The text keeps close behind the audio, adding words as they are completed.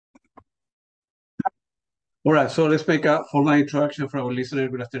All right, so let's make a formal introduction for our listener.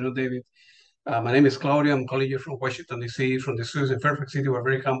 Good afternoon, David. My name is Claudio. I'm calling you from Washington, D.C., from the Susan Fairfax City. We're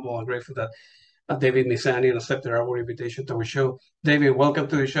very humble and grateful that David Minasian accepted our invitation to our show. David, welcome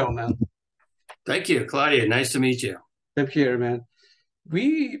to the show, man. Thank you, Claudia. Nice to meet you. I'm here, man.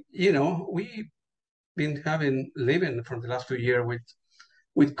 We've been living from the last 2 years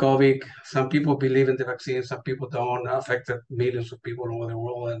with COVID. Some people believe in the vaccine, some people don't. Affected millions of people all over the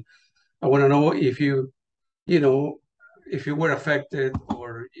world. And I want to know you know, if you were affected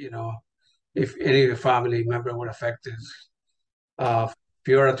or, if any of the family member were affected. If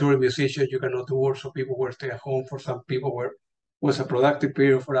you're a touring musician, you cannot tour, so people were stay at home. For some people, were was a productive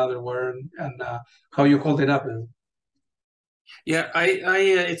period. For others, weren't. And how you holding up? And Yeah,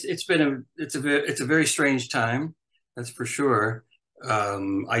 it's been it's a very strange time, that's for sure.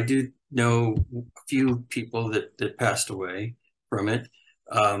 I do know a few people that passed away from it.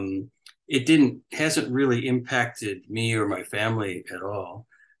 It hasn't really impacted me or my family at all.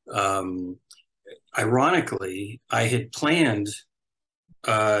 Um, Ironically, I had planned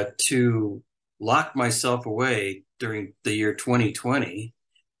to lock myself away during the year 2020,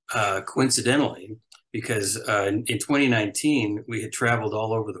 coincidentally, because in 2019, we had traveled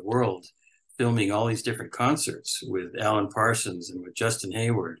all over the world filming all these different concerts with Alan Parsons and with Justin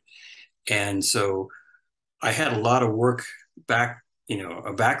Hayward. And so I had a lot of work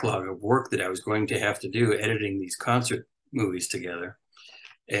a backlog of work that I was going to have to do editing these concert movies together.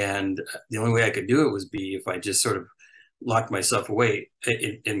 And the only way I could do it was be if I just sort of locked myself away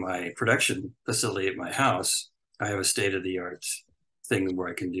in my production facility at my house. I have a state-of-the-art thing where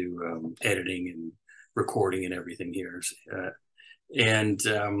I can do editing and recording and everything here.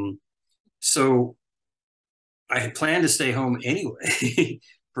 So I had planned to stay home anyway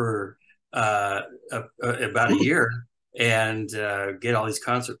for about a year and get all these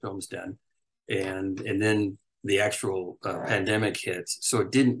concert films done. And then the actual pandemic hit. So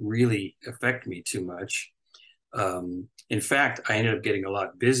it didn't really affect me too much. In fact, I ended up getting a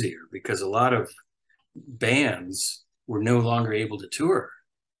lot busier because a lot of bands were no longer able to tour.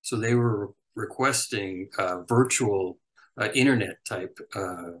 So they were requesting virtual internet type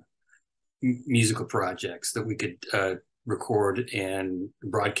musical projects that we could record and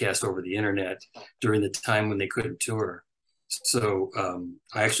broadcast over the internet during the time when they couldn't tour. So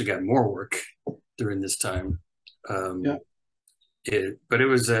I actually got more work during this time. yeah, But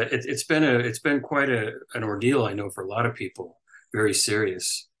it's been quite an ordeal, I know, for a lot of people. Very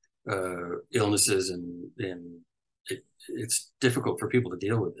serious illnesses, and it's difficult for people to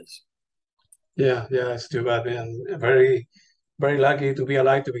deal with this. yeah, it's too bad, man. Very, very lucky to be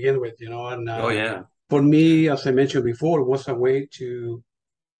alive to begin with, And Oh yeah, for me, as I mentioned before, it was a way to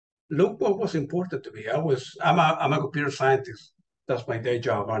look what was important to me. I'm a computer scientist. That's my day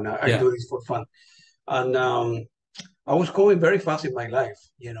job, and I yeah, do this for fun. And I was going very fast in my life,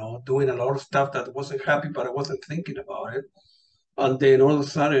 doing a lot of stuff that wasn't happy, but I wasn't thinking about it. And then all of a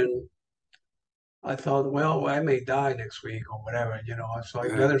sudden, I thought, well, I may die next week or whatever. So I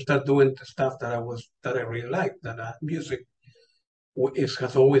right. better start doing the stuff that I really like. That music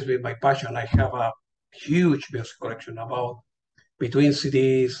has always been my passion. I have a huge music collection, about between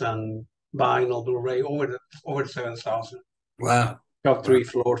CDs and vinyl, Blu-ray, over 7,000. Wow, Have wow, three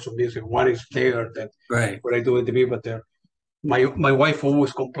floors of music. One is there, that right. what I do in the but there. My wife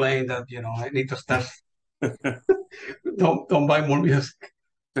always complained that I need to start, don't buy more music.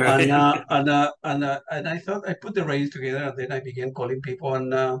 And Right. and I thought, I put the range together, and then I began calling people,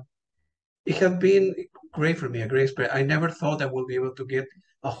 and it has been great for me, a great experience. I never thought I would be able to get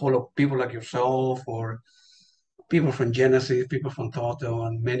a whole of people like yourself, or people from Genesis, people from Toto,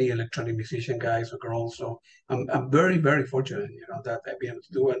 and many electronic musician guys or girls. So I'm very, very fortunate, that I've been able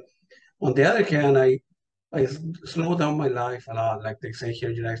to do it. On the other hand, I slow down my life a lot, like they say here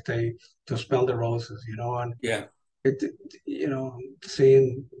in the United States, to smell the roses, and Yeah, it,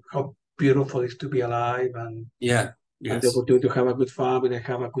 seeing how beautiful it is to be alive, yeah, and the yes. opportunity to have a good family,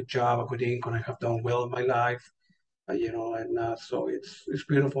 have a good job, a good income. I have done well in my life, and so it's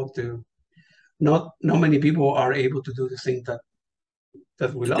beautiful to not many people are able to do the thing that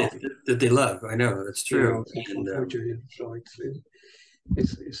we That they love. that they love. I know that's true. So And unfortunately, so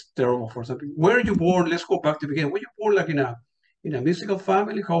it's terrible for some people. Where are you born? Let's go back to the beginning. Were you born like in a musical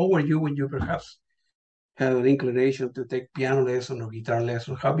family? How old were you when you perhaps had an inclination to take piano lesson or guitar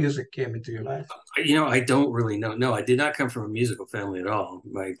lesson? How music came into your life? I don't really know. No, I did not come from a musical family at all.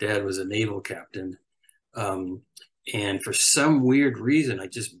 My dad was a naval captain. Um, and for some weird reason, I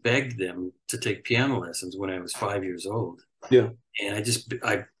just begged them to take piano lessons when I was 5 years old. Yeah. And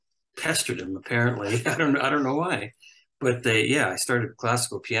I pestered them apparently. I don't know why. But I started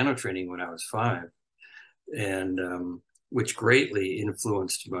classical piano training when I was five. and which greatly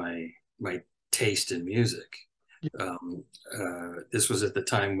influenced my taste in music. This was at the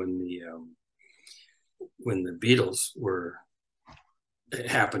time when the Beatles were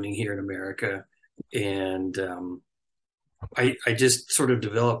happening here in America, and I just sort of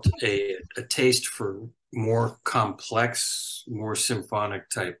developed a taste for more complex, more symphonic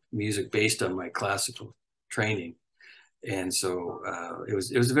type music based on my classical training. And so it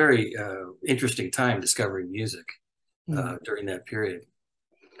was a very interesting time discovering music during that period.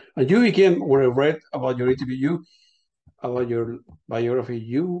 And you became, when I read about your interview, about your biography,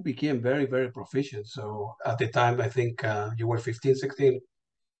 you became very, very proficient. So at the time, I think you were 15, 16,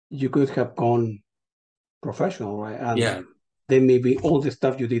 you could have gone professional, right? And yeah. then maybe all the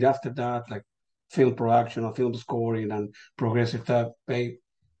stuff you did after that, like film production or film scoring and progressive stuff,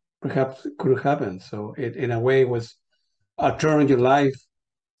 perhaps could have happened. So it, in a way, was a turn in your life,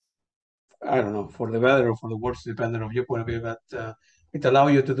 I don't know, for the better or for the worse, depending on your point of view, but it allowed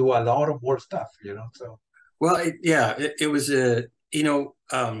you to do a lot of more stuff, you know, so. Well, it was a,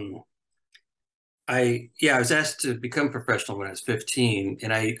 I was asked to become professional when I was 15,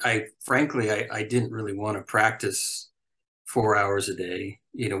 and I frankly I didn't really want to practice 4 hours a day,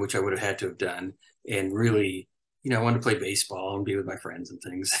 which I would have had to have done, and really, I wanted to play baseball and be with my friends and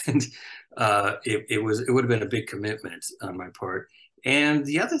things, and it would have been a big commitment on my part. And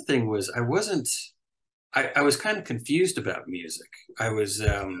the other thing was I was kind of confused about music. I was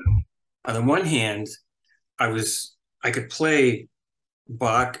on the one hand, I could play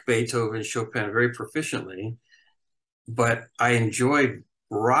Bach, Beethoven, Chopin very proficiently, but I enjoyed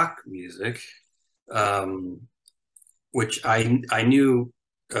rock music, which I knew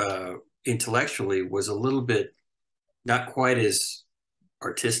intellectually was a little bit not quite as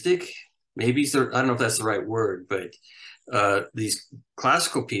artistic. Maybe I don't know if that's the right word, but these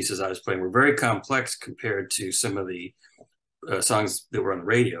classical pieces I was playing were very complex compared to some of the songs that were on the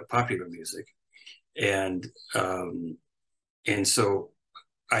radio, popular music, and so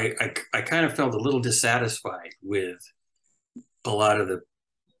I kind of felt a little dissatisfied with a lot of the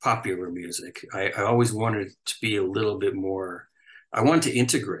popular music. I always wanted to be a little bit more, I wanted to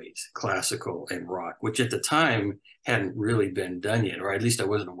integrate classical and rock, which at the time hadn't really been done yet, or at least I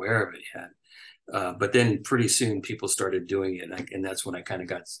wasn't aware of it yet. But then pretty soon people started doing it, and that's when I kind of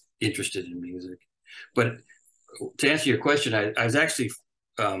got interested in music. But to answer your question, I was actually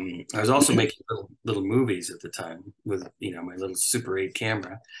I was also making little movies at the time with my little Super 8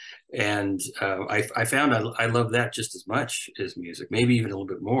 camera, and I found I love that just as much as music, maybe even a little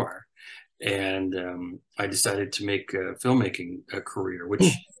bit more. And I decided to make filmmaking a career,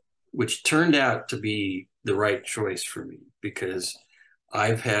 which turned out to be the right choice for me, because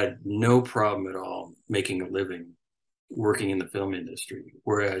I've had no problem at all making a living working in the film industry,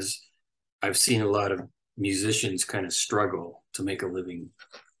 whereas I've seen a lot of musicians kind of struggle to make a living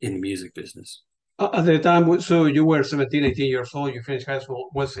in the music business. At the time, so you were 17, 18 years old, you finished high school.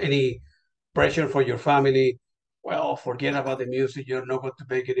 Was any pressure for your family? Well, forget about the music, you're not going to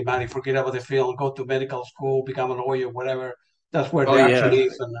make any money. Forget about the film, go to medical school, become a lawyer, whatever. That's where the action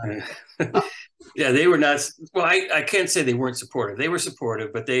is. And, yeah, they were not. Well, I can't say they weren't supportive. They were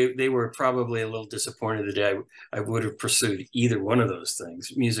supportive, but they were probably a little disappointed that I would have pursued either one of those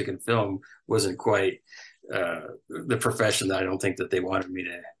things. Music and film wasn't quite the profession that I don't think that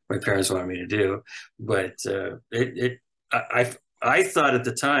my parents wanted me to do. But I thought at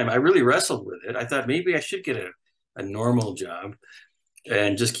the time, I really wrestled with it. I thought maybe I should get a normal job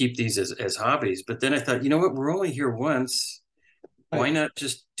and just keep these as hobbies. But then I thought, you know what, we're only here once. Why not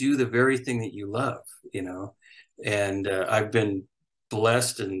just do the very thing that you love, And I've been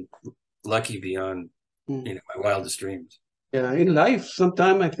blessed and lucky beyond, my wildest dreams. Yeah, in life,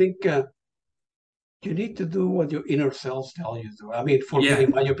 sometimes I think you need to do what your inner selves tell you to. I mean, for me, in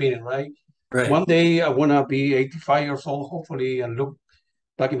my opinion, right? Right. One day I want to be 85 years old, hopefully, and look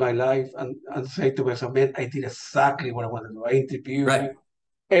back in my life and say to myself, man, I did exactly what I wanted to do. I interviewed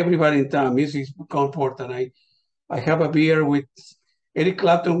everybody in town, music comfort, and I have a beer with Eric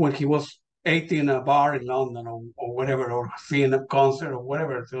Clapton when he was 80 in a bar in London or whatever, or seeing a concert or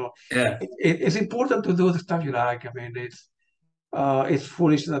whatever. So it's important to do the stuff you like. I mean, it's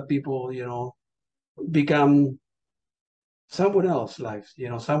foolish that people, become someone else's lives,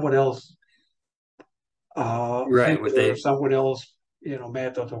 someone else, filter, someone else,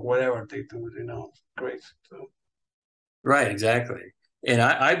 methods or whatever they do, it's great. So. Right, exactly. And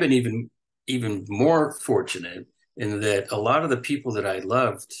I've been even more fortunate in that a lot of the people that I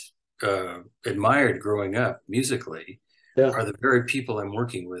loved, admired growing up musically, are the very people I'm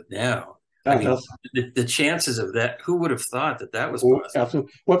working with now. I mean, the chances of that, who would have thought that was possible?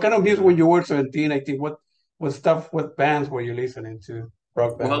 Absolutely. What kind of music when you were 17, 18, what bands were you listening to?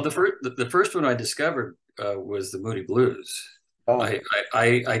 Rock Well, bands? the first one I discovered was the Moody Blues. Oh, I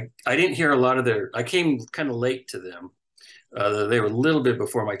didn't hear a lot of their. I came kind of late to them. They were a little bit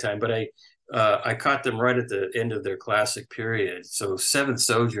before my time, but I caught them right at the end of their classic period. So Seventh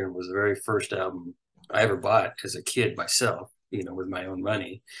Sojourn was the very first album I ever bought as a kid myself, with my own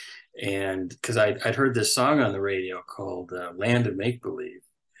money. And because I'd heard this song on the radio called Land of Make Believe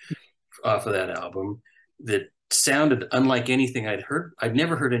off of that album that sounded unlike anything I'd heard. I'd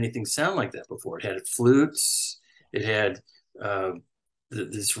never heard anything sound like that before. It had flutes, it had uh,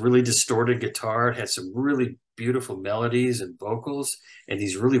 this really distorted guitar, it had some really beautiful melodies and vocals, and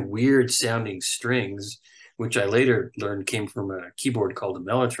these really weird sounding strings, which I later learned came from a keyboard called a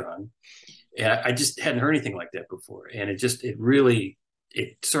mellotron. And I just hadn't heard anything like that before. And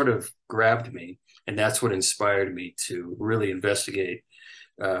it sort of grabbed me. And that's what inspired me to really investigate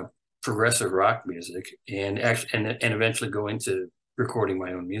progressive rock music and eventually go into recording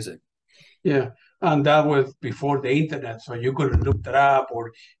my own music. yeah. And that was before the internet, so you could look that up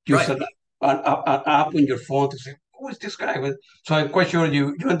or use Right. an app on your phone to say, who is this guy? So I'm quite sure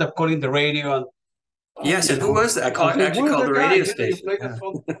you end up calling the radio and Yeah, I said, who was that? say, Actually who's called the the guy? radio You station. played Yeah. that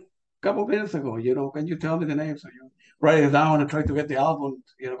song a couple of minutes ago. Can you tell me the name? So you write it down and try to get the album.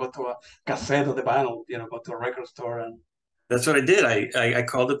 Go to a cassette of the vinyl. Go to a record store and That's what I did. I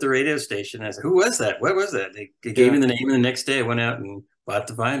called up the radio station. And I said, who was that? What was that? They gave yeah. me the name, and the next day I went out and bought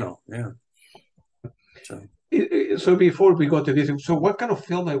the vinyl. Yeah. So So before we go to this, so what kind of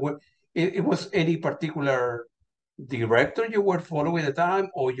film it was any particular director you were following at the time,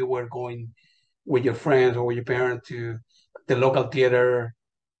 or you were going with your friends or with your parents to the local theater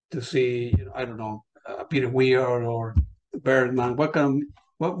to see, I don't know, Peter Weir or Bergman? What kind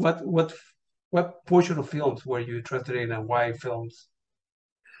of what portion of films were you interested in, and why films?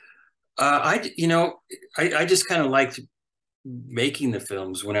 I just kind of liked making the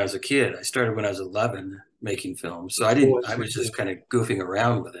films when I was a kid. I started when I was 11 making films. So I was just kind of goofing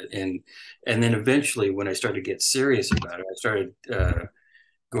around with it. And then eventually when I started to get serious about it, I started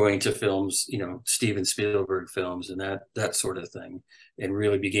going to films, Steven Spielberg films and that sort of thing, and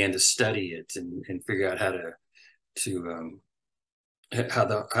really began to study it and figure out how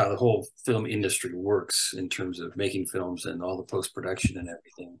the whole film industry works in terms of making films and all the post-production and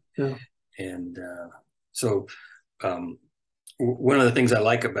everything. Yeah. And so one of the things I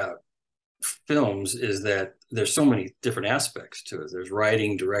like about films is that there's so many different aspects to it. There's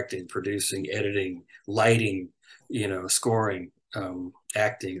writing, directing, producing, editing, lighting, scoring,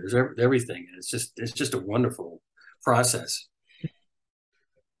 acting. There's everything. And it's just a wonderful process.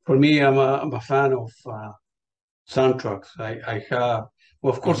 For me, I'm a fan of soundtracks. I have,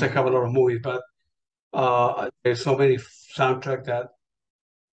 well, of course, I have a lot of movies, but there's so many soundtracks that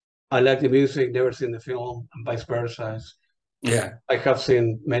I like the music, never seen the film, and vice versa. Yeah. I have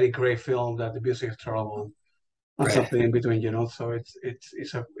seen many great films that the music is terrible and Right. something in between, So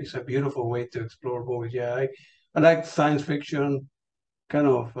it's a beautiful way to explore movies. Yeah, I like science fiction, kind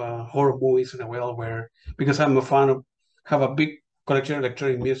of horror movies in a way, because I'm a fan of, have a big collection of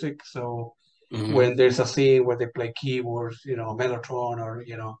electronic music. So when there's a scene where they play keyboards, Mellotron or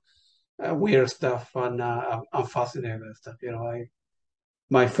weird stuff, and I'm fascinated with stuff.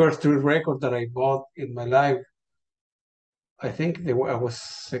 My first two records that I bought in my life, I think I was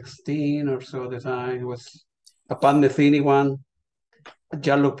 16 or so at the time. It was a Pan Metheny one, a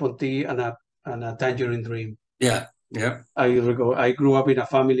Jean-Luc Ponty, and a Tangerine Dream. Yeah. Yeah. I grew up in a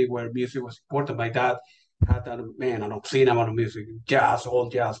family where music was important. My dad had an obscene amount of music, jazz, all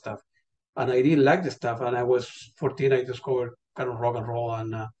jazz stuff. And I didn't like the stuff. And I was 14, I discovered kind of rock and roll,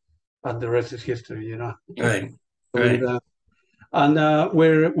 and the rest is history, Right. Right.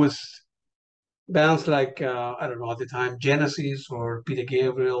 Where it was bands like, I don't know, at the time, Genesis or Peter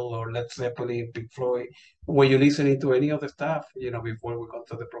Gabriel or Led Zeppelin, Pink Floyd. Were you listening to any of the stuff, before we got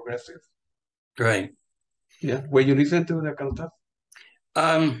to the progressive? Right. Yeah. Were you listening to that kind of stuff?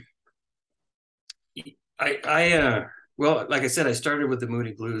 Well, like I said, I started with the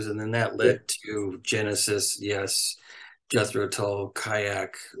Moody Blues, and then that led to Genesis, yes, Jethro Tull,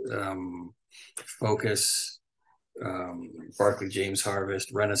 Kayak, Focus, Barclay James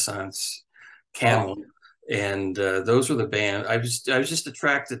Harvest, Renaissance, Camel, and those were the band. I was just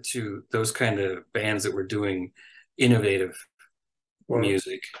attracted to those kind of bands that were doing innovative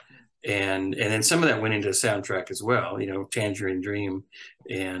music, and then some of that went into the soundtrack as well. Tangerine Dream,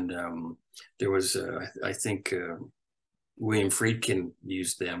 and there was I think William Friedkin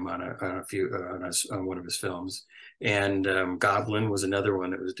used them on one of his films, and Goblin was another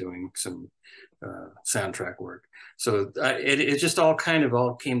one that was doing some soundtrack work. So it just all kind of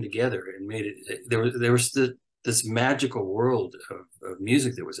all came together and made it. There was this magical world of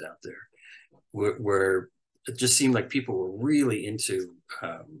music that was out there, where it just seemed like people were really into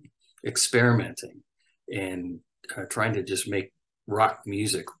experimenting and trying to just make rock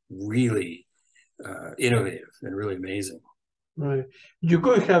music really innovative and really amazing. Right. You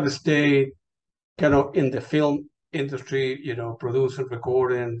could have stayed kind of in the film industry, you know, producing,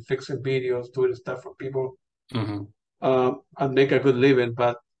 recording, fixing videos, doing stuff for people, Mm-hmm. and make a good living.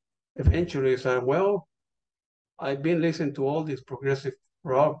 But eventually, said, well, I've been listening to all these progressive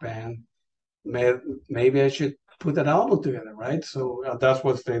rock band. Maybe I should put an album together, right? So that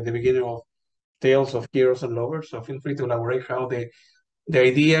was the beginning of Tales of Heroes and Lovers. So feel free to elaborate how the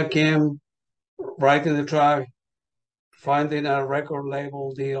idea came, writing the track, finding a record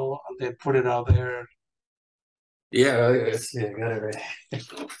label deal, and then put it out there. Yeah, let's see, I got it right.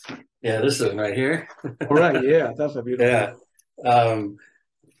 Yeah, this one right here. All right, yeah, that's a beautiful. Yeah,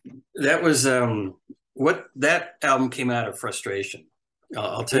 that was what that album came out of frustration.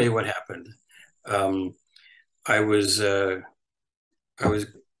 I'll tell you what happened. I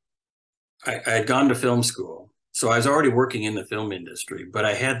had gone to film school, so I was already working in the film industry, but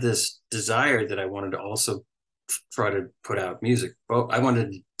I had this desire that I wanted to also try to put out music. I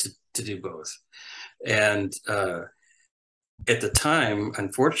wanted to do both. And at the time,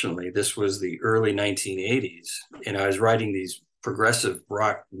 unfortunately, this was the early 1980s, and I was writing these progressive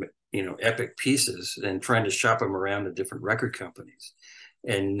rock, you know, epic pieces and trying to shop them around to different record companies,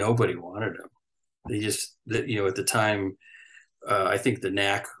 and nobody wanted them. They just, you know, at the time, I think the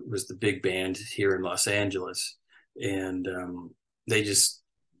Knack was the big band here in Los Angeles, and they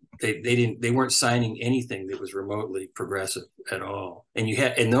weren't signing anything that was remotely progressive at all. And you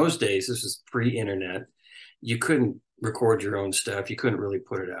had, in those days, this was pre-internet, you couldn't record your own stuff. You couldn't really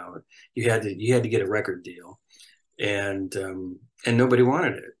put it out. You had to get a record deal, and nobody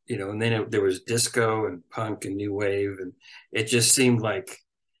wanted it, you know. And then there was disco and punk and new wave, and it just seemed like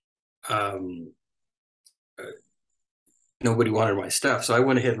nobody wanted my stuff. So I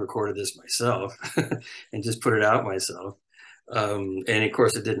went ahead and recorded this myself and just put it out myself. And of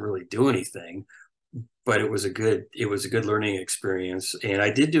course, it didn't really do anything, but it was a good learning experience. And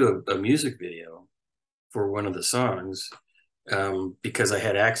I did do a music video for one of the songs because I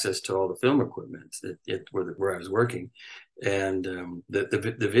had access to all the film equipment where I was working, and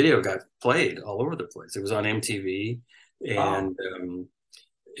the video got played all over the place. It was on MTV, and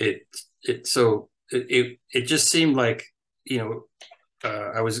it just seemed like, you know,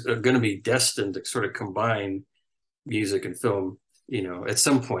 I was going to be destined to sort of combine music and film, you know, at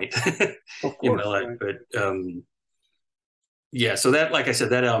some point in my life. Right. But yeah, so that, like I said,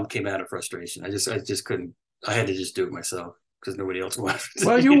 that album came out of frustration. I just couldn't. I had to just do it myself because nobody else wanted to.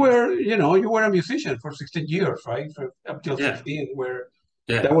 Well, you were a musician for 16 years, right? Up till 16, where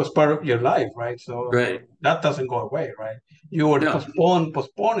that was part of your life, right? So that doesn't go away, right? You were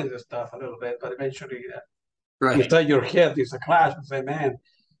postponing the stuff a little bit, but eventually, inside your head, there's a clash and say, man,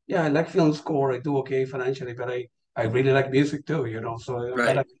 yeah, I like film score, I do okay financially, but I really like music too, you know. So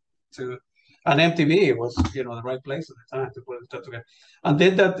and MTV was, you know, the right place at the time to put it together. And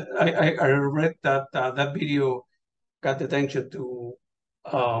then I read that that video got attention to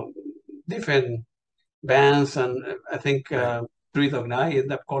different bands, and I think Three Dog Night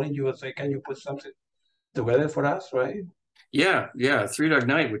ended up calling you and say, "Can you put something together for us?" Right? Yeah. Three Dog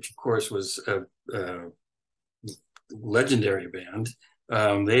Night, which of course was a legendary band.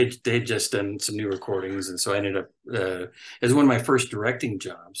 They'd just done some new recordings, and so I ended up as one of my first directing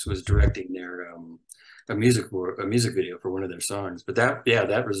jobs was directing their a music video for one of their songs. But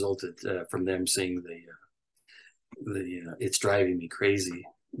that resulted from them seeing the "It's Driving Me Crazy"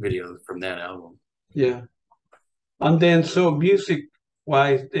 video from that album. Yeah, and then so music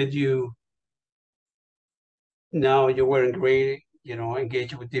wise, now you were great, you know,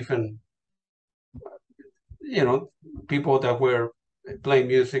 engaged with different, you know, people that were playing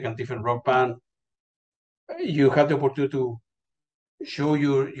music and different rock band. You had the opportunity to show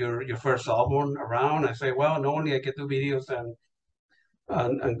your first album around and say, well, not only I can do videos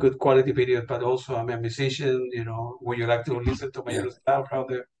and good quality videos, but also I'm a musician, you know, would you like to listen to my stuff?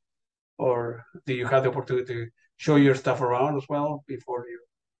 Or do you have the opportunity to show your stuff around as well before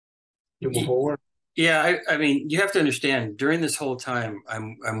you move forward? Yeah, I mean, you have to understand, during this whole time,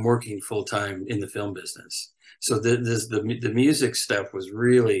 I'm working full time in the film business. So the music stuff was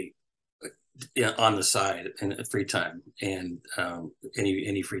really on the side and free time, and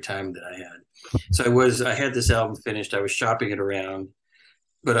any free time that I had. So I had this album finished. I was shopping it around,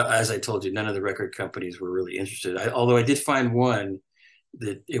 but as I told you, none of the record companies were really interested. Although I did find one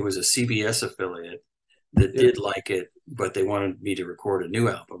that it was a CBS affiliate that did like it, but they wanted me to record a new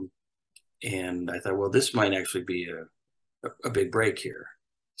album. And I thought, well, this might actually be a big break here.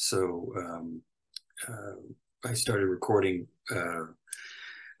 So I started recording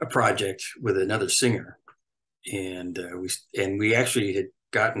a project with another singer, and we actually had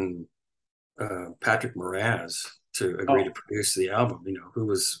gotten Patrick Moraz to agree to produce the album. You know, who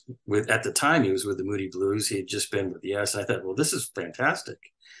was with at the time, he was with the Moody Blues. He had just been with Yes. I thought, well, this is fantastic,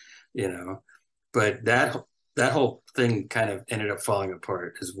 you know. But that whole thing kind of ended up falling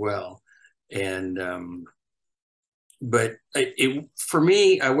apart as well. And but for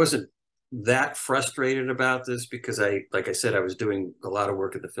me, I wasn't that frustrated about this because like I said, I was doing a lot of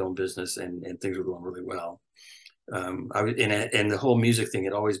work at the film business and things were going really well. I was and the whole music thing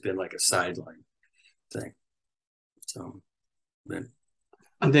had always been like a sideline thing. So,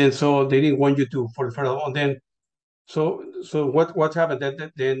 and then so they didn't want you to for the first album. And then so what happened?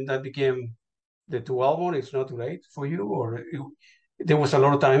 Then that became the two album. It's not too late for you, or there was a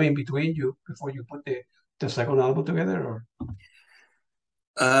lot of time in between you before you put the second album together,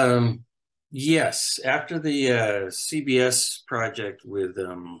 or yes, after the CBS project with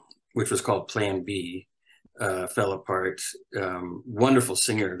which was called Plan B fell apart. Wonderful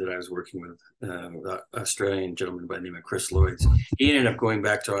singer that I was working with, Australian gentleman by the name of Chris Lloyds. He ended up going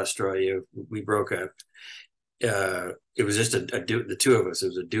back to Australia. We broke up. It was just the two of us. It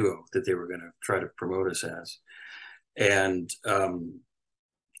was a duo that they were going to try to promote us as. And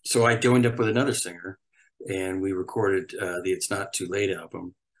so I joined up with another singer, and we recorded the It's Not Too Late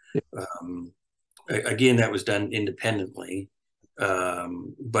album. Again, that was done independently.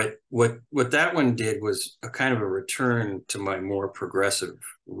 But what that one did was a kind of a return to my more progressive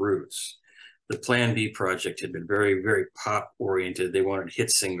roots. The Plan B project had been very, very pop oriented. They wanted hit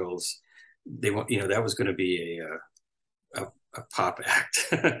singles. They want, that was going to be a pop act.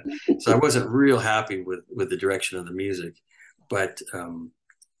 So I wasn't real happy with the direction of the music, but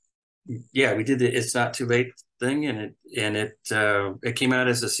yeah, we did the It's Not Too Late thing, and it came out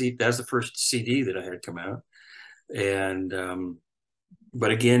as the first CD that I had come out, and but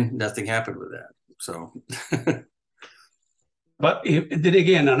again, nothing happened with that. So, but then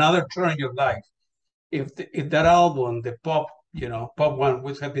again, another turn in your life. If that album, the pop one,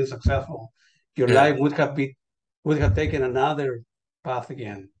 would have been successful, your life would have taken another path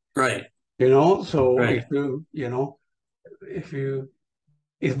again. Right. So right. if you,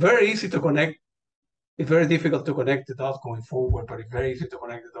 it's very easy to connect. It's very difficult to connect the dots going forward, but it's very easy to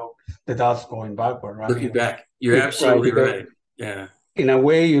connect the dots going backward, right? Looking back, you're absolutely right. Yeah. In a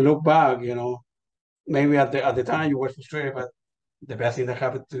way, you look back, maybe at the time you were frustrated, but the best thing that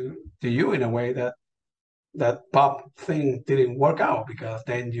happened to you in a way that pop thing didn't work out, because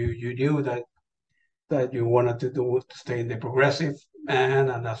then you knew that you wanted to stay in the progressive and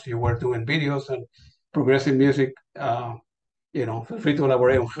as you were doing videos and progressive music, feel free to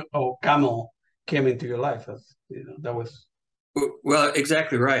elaborate on how Camel came into your life. That was well,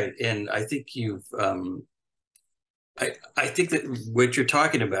 exactly right. And I think I think that what you're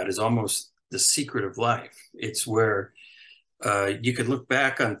talking about is almost the secret of life. It's where you can look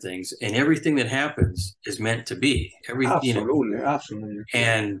back on things, and everything that happens is meant to be. Absolutely.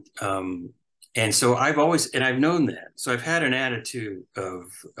 And so I've known that. So I've had an attitude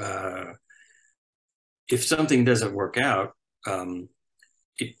of if something doesn't work out,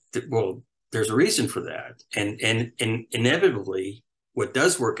 there's a reason for that, and inevitably, what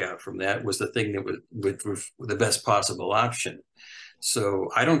does work out from that was the thing that was the best possible option. So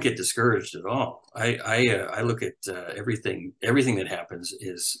I don't get discouraged at all. I look at everything that happens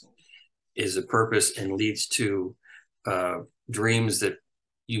is a purpose and leads to dreams that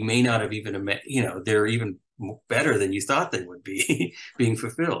you may not have even they're even better than you thought they would be being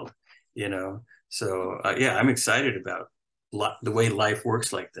fulfilled. So yeah, I'm excited about the way life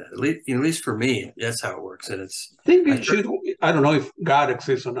works like that. At least for me, that's how it works. And I don't know if God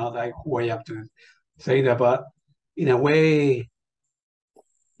exists or not. Who I have to say that, but in a way,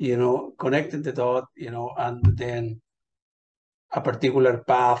 connecting the dot, and then a particular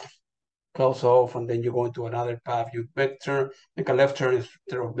path goes off, and then you go into another path. You make a left turn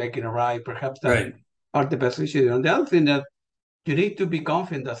instead of making a right. Perhaps that are the best issues. And the other thing that you need to be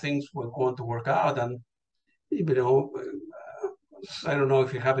confident that things will going to work out. And I don't know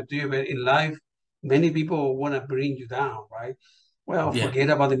if it happened to you, but in life, many people want to bring you down, right? Well, forget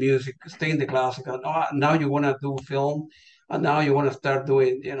about the music, stay in the classical. Now you want to do film, and now you want to start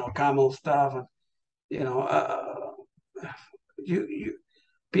doing, Camel stuff, and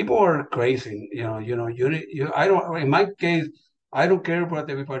people are crazy. I don't. In my case, I don't care what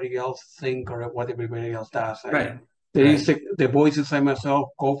everybody else think or what everybody else does. There is Right. the voice inside myself,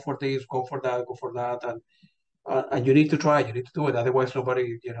 go for this, go for that, go for that. And you need to try, you need to do it. Otherwise,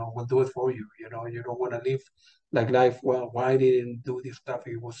 nobody, will do it for you. You don't want to live like life. Well, why didn't do this stuff?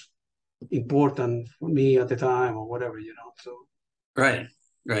 It was important for me at the time or whatever, So Right.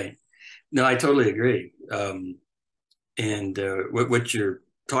 Right. No, I totally agree. And what you're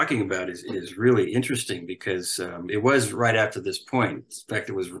talking about is really interesting because it was right after this point. In fact,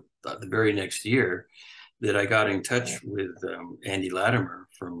 it was the very next year that I got in touch with Andy Latimer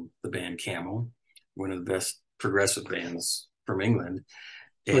from the band Camel, one of the best progressive bands from England.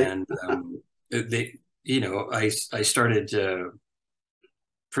 great. And I started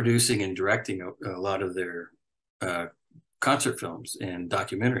producing and directing a lot of their uh, concert films and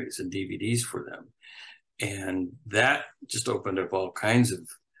documentaries and DVDs for them. And that just opened up all kinds of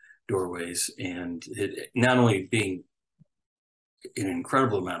doorways. And it not only being an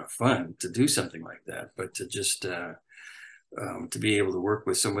incredible amount of fun to do something like that, but to just to be able to work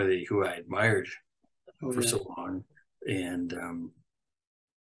with somebody who I admired for so long. And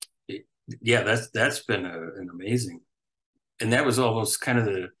that's been an amazing. And that was almost kind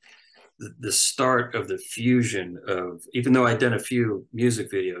of the start of the fusion of, even though I'd done a few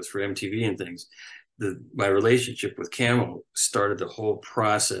music videos for MTV and things, my relationship with Camel started the whole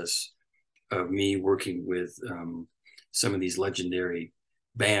process of me working with some of these legendary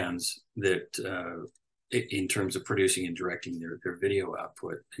bands that in terms of producing and directing their video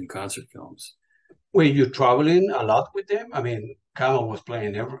output in concert films. Were you traveling a lot with them? I mean, Camel was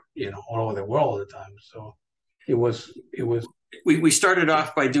playing all over the world at the time. So it was. We started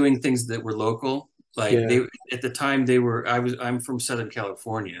off by doing things that were local. Like at the time I'm from Southern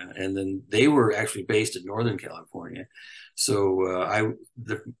California, and then they were actually based in Northern California. So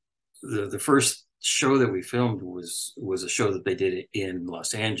the first show that we filmed was a show that they did in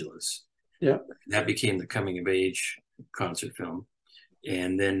Los Angeles. Yeah. That became the coming of age concert film.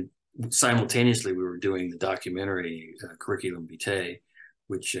 And then simultaneously we were doing the documentary Curriculum Vitae,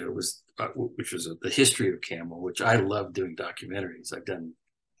 which was the history of Camel, which I love doing documentaries. I've done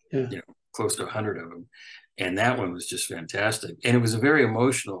close to 100 of them. And that one was just fantastic. And it was a very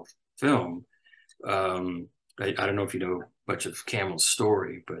emotional film. I don't know if you know much of Camel's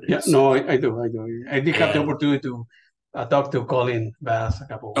story, but no, I do. I did have the opportunity to talk to Colin Bass a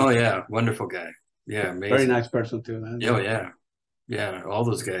couple of weeks. Oh yeah, wonderful guy. Yeah, amazing. Very nice person too. Man. Oh yeah, all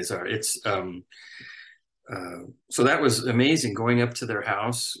those guys are. It's so that was amazing going up to their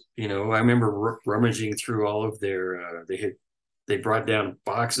house. I remember rummaging through all of their. They brought down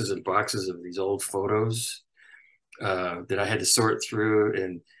boxes and boxes of these old photos that I had to sort through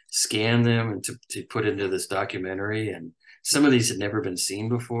and scan them and to put into this documentary. And some of these had never been seen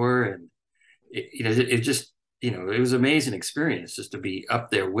before, and it just it was an amazing experience just to be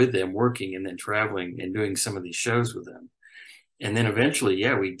up there with them working and then traveling and doing some of these shows with them. And then eventually,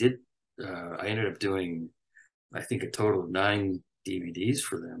 we did. I ended up doing, I think, a total of 9 DVDs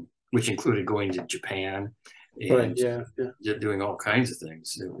for them, which included going to Japan and doing all kinds of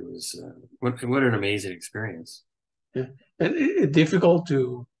things. It was what an amazing experience. Yeah, and it's difficult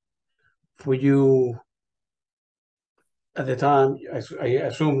for you at the time. I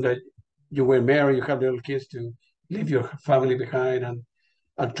assume that you were married, you have little kids, to leave your family behind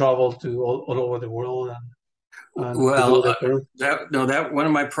and travel to all over the world. Well, that one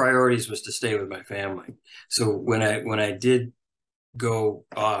of my priorities was to stay with my family. So when I did go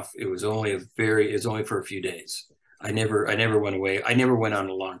off, it was only for a few days. I never went away. I never went on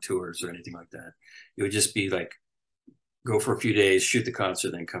long tours or anything like that. It would just be like go for a few days, shoot the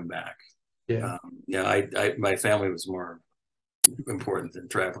concert, then come back. Yeah. My family was more important than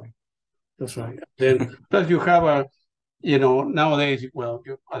traveling. That's right. Then plus you have nowadays,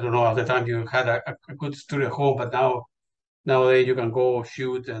 I don't know, at the time you had a good studio at home, but nowadays you can go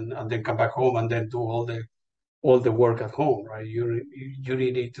shoot and then come back home and then do all the work at home, right? You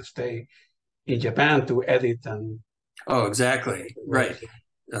really need to stay in Japan to edit and. Oh, exactly. Right.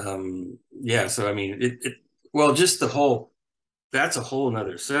 So I mean, just that's a whole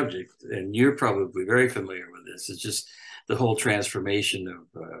nother subject, and you're probably very familiar with this. It's just the whole transformation of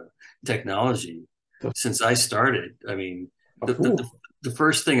technology since I started. I mean, the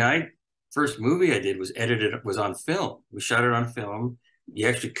first movie I did was on film. We shot it on film. You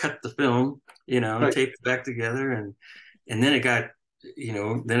actually cut the film, taped it back together, and then it got,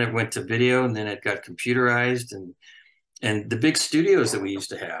 then it went to video, and then it got computerized, and the big studios that we used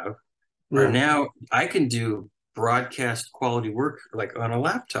to have are now, I can do broadcast quality work like on a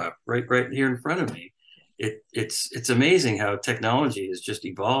laptop right here in front of me. It's amazing how technology has just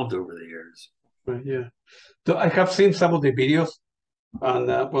evolved over the years. Right, yeah. So I have seen some of the videos And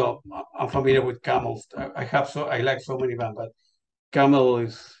well, I'm familiar with Camels. I like so many bands, but Camel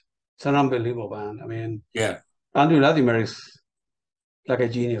is it's an unbelievable band. I mean, Yeah. Andrew Latimer is like a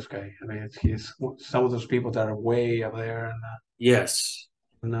genius guy. I mean, he's some of those people that are way up there. Yes.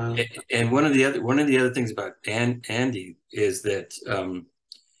 And And one of the other things about Andy is that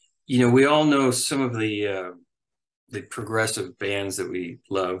we all know some of the progressive bands that we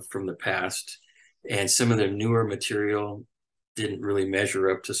love from the past, and some of their newer material didn't really measure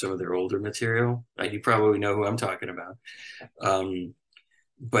up to some of their older material. You probably know who I'm talking about.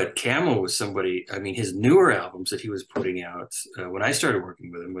 But Camel was somebody, I mean, his newer albums that he was putting out when I started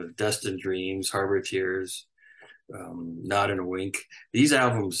working with him was Dust and Dreams, Harbor Tears, Nod and a Wink. These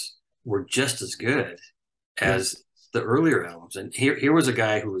albums were just as good as the earlier albums. And here was a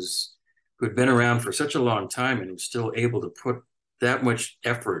guy who had been around for such a long time and was still able to put that much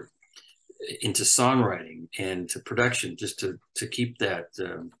effort into songwriting and to production just to keep that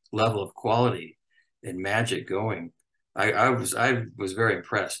level of quality and magic going. I was very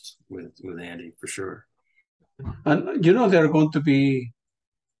impressed with Andy for sure. And they're going to be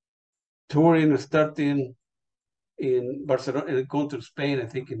touring starting in Barcelona and going to Spain, I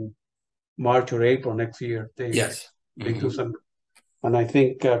think in March or April next year. Yes. They do some, and I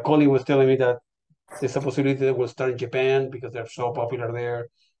think Colin was telling me that there's a possibility that we'll start in Japan because they're so popular there,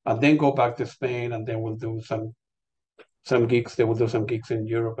 and then go back to Spain, and then we'll do some gigs. They will do some gigs in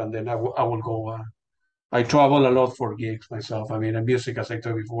Europe, and then I will go. I travel a lot for gigs myself. I mean, music, as I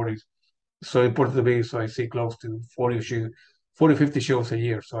told you before, is so important to me. So I see close to 40, 50 shows a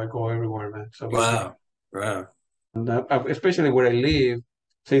year. So I go everywhere, man. So music, Wow. Wow. and especially where I live,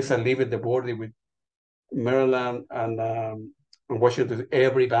 since I live at the border with Maryland and Washington,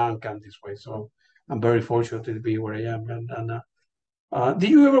 every band comes this way. So I'm very fortunate to be where I am. And do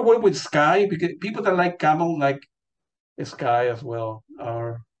you ever work with Sky? Because people that like Camel like Sky as well.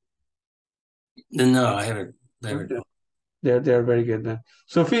 Or No, I haven't. Never. they're very good, man.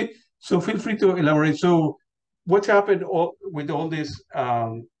 So feel free to elaborate. So what's happened with all these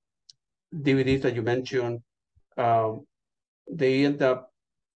DVDs that you mentioned? Um, they end up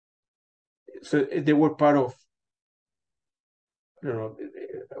so they were part of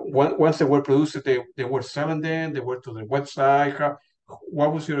once they were produced, they were selling them. They were to the website.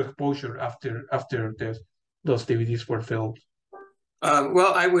 What was your exposure after those DVDs were filmed?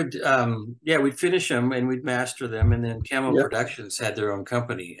 Well, we'd finish them and we'd master them, and then Camel Productions had their own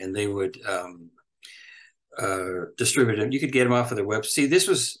company, and they would distribute them. You could get them off of their website.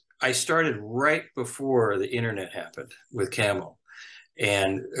 See, I started right before the internet happened with Camel,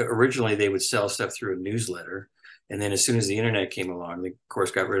 and originally they would sell stuff through a newsletter, and then as soon as the internet came along, they of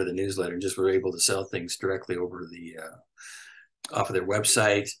course got rid of the newsletter and just were able to sell things directly over off of their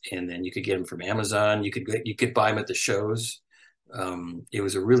website, and then you could get them from Amazon. You could buy them at the shows. It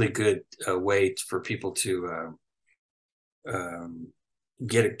was a really good way for people to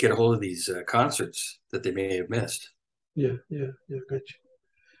get a hold of these concerts that they may have missed. Yeah, gotcha.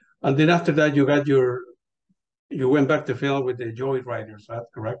 And then after that, you went back to film with the Joyriders, that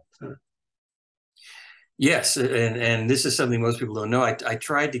correct? Yes, and this is something most people don't know. I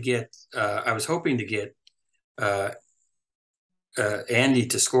tried to get. I was hoping to get Andy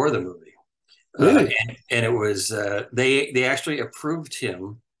to score the movie. Really? And it was they actually approved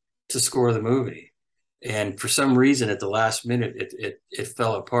him to score the movie, and for some reason at the last minute it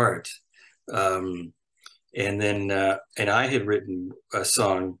fell apart. And then and I had written a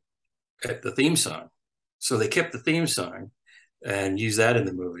song, the theme song, so they kept the theme song and used that in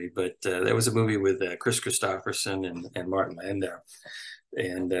the movie. But that was a movie with Kristofferson and Martin Landau,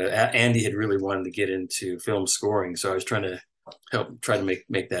 and Andy had really wanted to get into film scoring, so I was trying to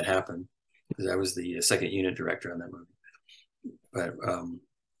make that happen, because I was the second unit director on that movie. But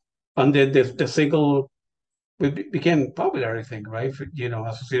and then the single became popular, I think, right?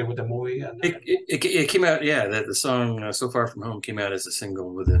 Associated with the movie. And it came out, yeah. The song "So Far From Home" came out as a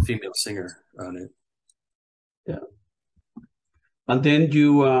single with a female singer on it. Yeah. And then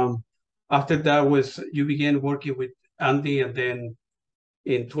after that you began working with Andy, and then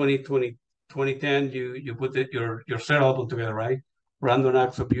in 2010, you put your third album together, right? Random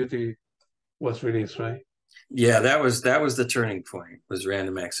Acts of Beauty was released, right? Yeah, that was the turning point. Was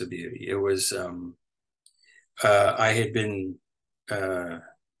Random Acts of Beauty. It was I had been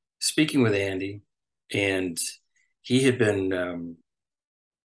speaking with Andy, and he had been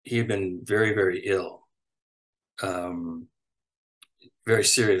very, very ill, very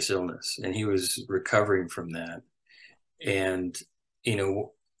serious illness, and he was recovering from that. And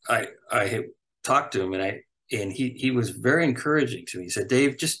I had talked to him, and he was very encouraging to me. He said,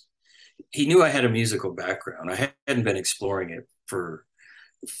 "Dave, he knew I had a musical background. I hadn't been exploring it for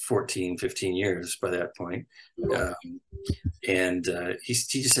 14, 15 years by that point. And he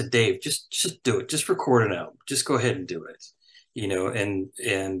just said, Dave, just do it. Just record an album. Just go ahead and do it. You know,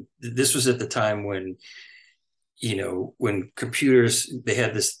 and this was at the time when, you know, when computers, they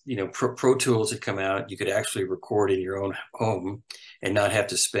had this, you know, Pro Tools had come out. You could actually record in your own home and not have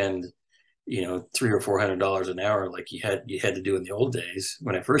to spend, you know, $300 or $400 an hour like you had to do in the old days.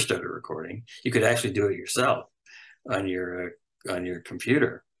 When I first started recording, you could actually do it yourself on your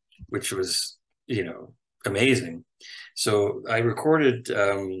computer, which was, you know, amazing. So I recorded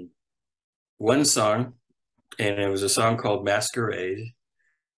one song, and it was a song called Masquerade,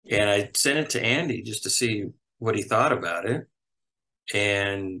 and I sent it to Andy just to see what he thought about it,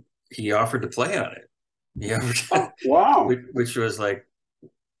 and he offered to play on it. He offered, oh, wow, which was like,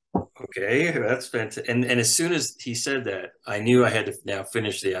 okay, that's fantastic. And as soon as he said that, I knew I had to now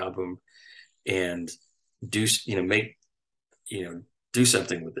finish the album and do, you know, make, you know, do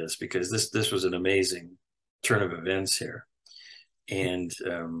something with this, because this was an amazing turn of events here. And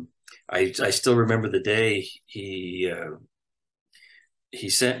I still remember the day he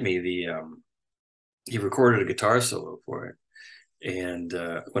sent me he recorded a guitar solo for it. And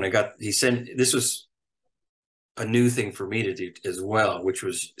when this was a new thing for me to do as well, which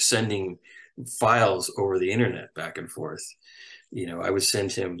was sending files over the internet back and forth. You know, I would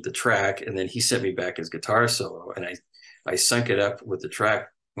send him the track, and then he sent me back his guitar solo, and I sunk it up with the track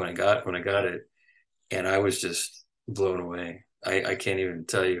when I got it, and I was just blown away. I can't even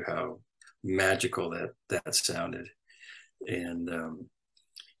tell you how magical that sounded.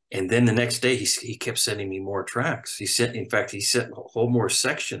 And then the next day he kept sending me more tracks. He sent whole more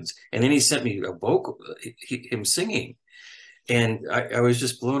sections, and then he sent me a vocal, him singing, and I was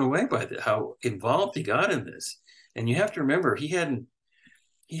just blown away by how involved he got in this. And you have to remember, he hadn't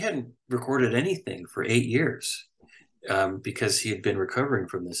recorded anything for 8 years. Because he had been recovering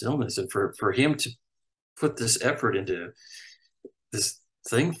from this illness, and for him to put this effort into this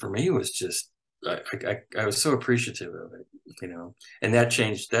thing, for me, was just, I was so appreciative of it, you know, and that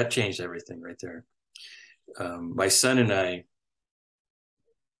changed everything right there. My son and I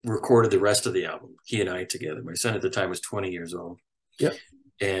recorded the rest of the album, he and I together. My son at the time was 20 years old. Yep.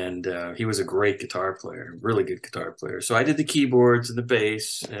 And he was a great guitar player, really good guitar player. So I did the keyboards and the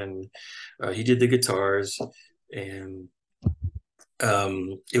bass, and he did the guitars. And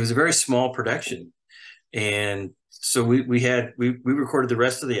it was a very small production, and so we recorded the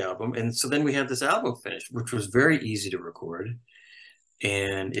rest of the album, and so then we had this album finished, which was very easy to record,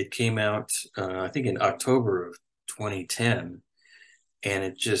 and it came out I think in October of 2010, and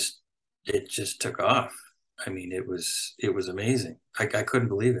it just took off. I mean, it was amazing. I couldn't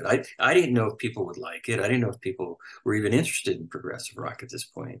believe it. I didn't know if people would like it. I didn't know if people were even interested in progressive rock at this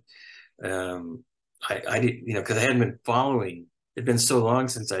point. I didn't, you know, because I hadn't been following. It'd been so long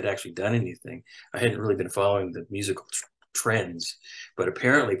since I'd actually done anything. I hadn't really been following the musical trends. But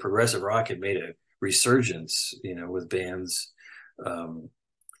apparently, progressive rock had made a resurgence, you know, with bands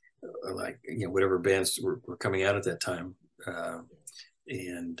like, you know, whatever bands were coming out at that time.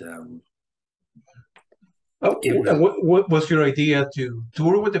 What was your idea, to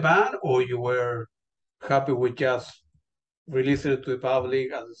tour with the band, or you were happy with just release it to the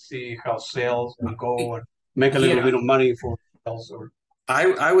public and see how sales will go and make a little bit of money for sales? Or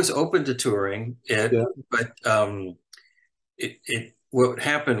I was open to touring it, but what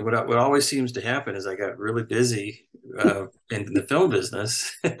happened, what always seems to happen, is I got really busy in the film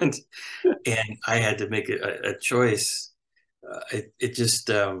business, and I had to make a choice. It just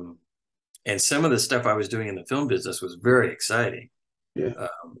and some of the stuff I was doing in the film business was very exciting,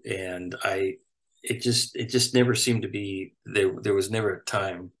 and it just never seemed to be there. There was never a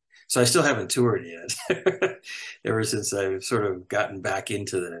time. So I still haven't toured yet. Ever since I've sort of gotten back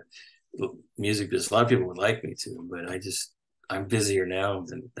into the music business. A lot of people would like me to, but I'm busier now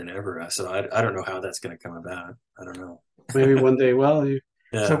than ever. So I don't know how that's going to come about. I don't know. Maybe one day. Well,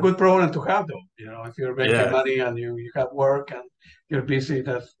 it's a good problem to have, though. You know, if you're making money and you have work and you're busy,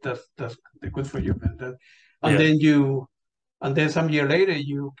 that's good for you. And then some year later,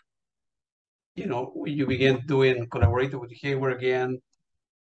 you begin doing collaborating with Hayward again,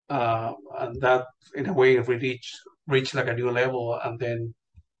 and that in a way reach like a new level. And then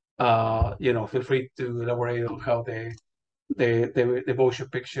feel free to elaborate on how the motion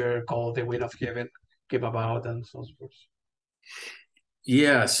picture called The Wind of Heaven came about and so forth.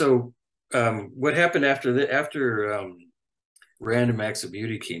 Yeah. So what happened after Random Acts of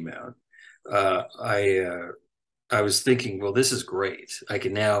Beauty came out, I was thinking, well, this is great. I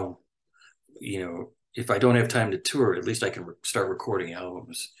can now, if I don't have time to tour, at least I can start recording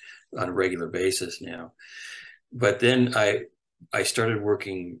albums on a regular basis now. But then I started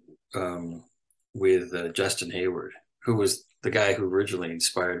working with Justin Hayward, who was the guy who originally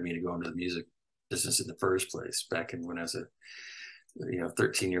inspired me to go into the music business in the first place, back in when I was a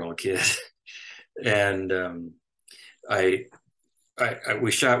 13-year-old kid. And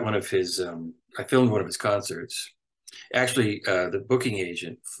we shot one of his, I filmed one of his concerts. Actually, the booking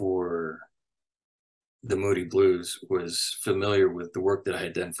agent for the Moody Blues was familiar with the work that I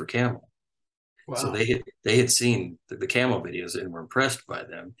had done for Camel. Wow. So they had seen the Camel videos and were impressed by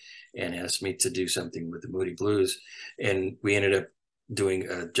them, and asked me to do something with the Moody Blues. And we ended up doing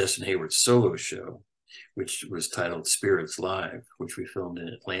a Justin Hayward solo show, which was titled Spirits Live, which we filmed in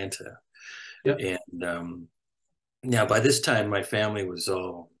Atlanta. Yep. And now by this time, my family was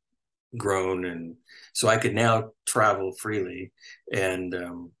all grown, and so I could now travel freely. And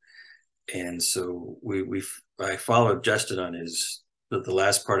so I followed Justin on the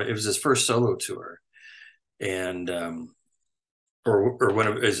last part. It was his first solo tour, and it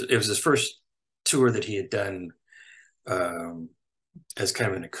was his first tour that he had done as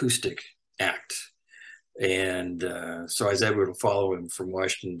kind of an acoustic act. And so I was able to follow him from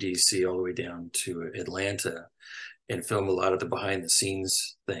Washington, D.C. all the way down to Atlanta and film a lot of the behind the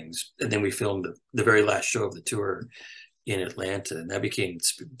scenes things. And then we filmed the very last show of the tour in Atlanta, and that became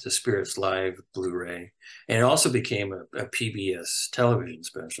the Spirits Live Blu-ray. And it also became a PBS television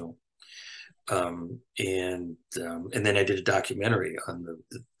special. And then I did a documentary on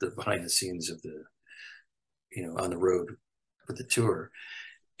the behind the scenes of on the road for the tour.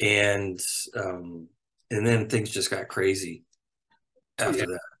 And then things just got crazy after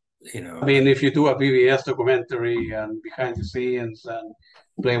that. I mean, if you do a PBS documentary and behind the scenes and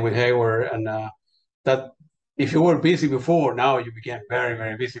playing with Hayward, and that, if you were busy before, now you became very,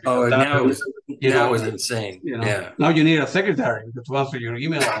 very busy. Oh, now it was insane. Yeah. Now you need a secretary to answer your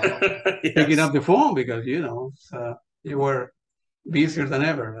email, yes. Picking up the phone, because you were busier than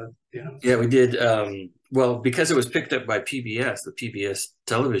ever. Yeah, we did. Well, because it was picked up by PBS, the PBS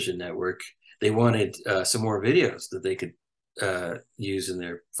television network, they wanted some more videos that they could use in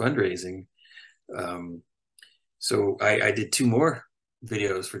their fundraising. So I did 2 more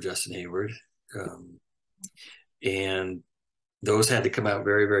videos for Justin Hayward, and those had to come out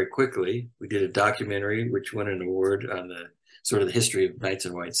very, very quickly. We did a documentary which won an award on the sort of the history of Nights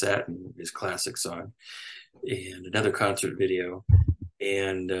in White Satin, his classic song, and another concert video,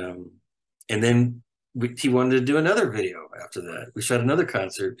 and then he wanted to do another video after that. We shot another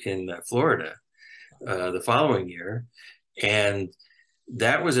concert in Florida the following year. And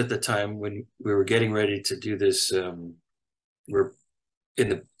that was at the time when we were getting ready to do this. We're in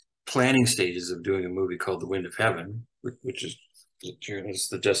the planning stages of doing a movie called The Wind of Heaven, which is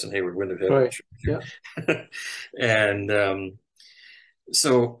the Justin Hayward Wind of Heaven. Right. Yeah. And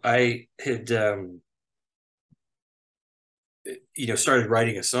so I had, started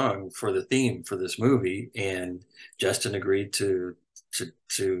writing a song for the theme for this movie, and Justin agreed to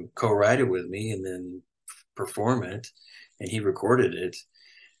co-write it with me and then perform it. And he recorded it,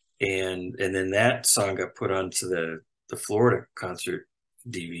 and then that song got put onto the Florida concert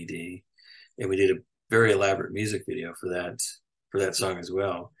DVD, and we did a very elaborate music video for that song as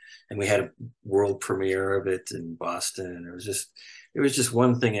well. And we had a world premiere of it in Boston, and it was just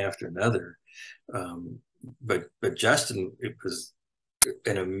one thing after another. But Justin, it was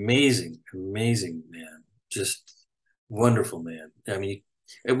an amazing man, just wonderful man. I mean,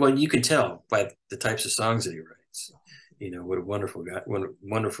 well, you can tell by the types of songs that he writes. What a wonderful guy, what a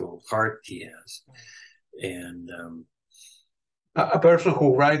wonderful heart he has. And a person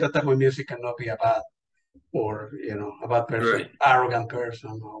who writes that type of music cannot be a bad person, right. Arrogant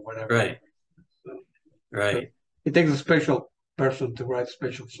person or whatever. Right. So, right. It takes a special person to write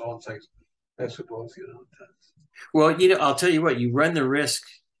special songs, I suppose. Well, I'll tell you what, you run the risk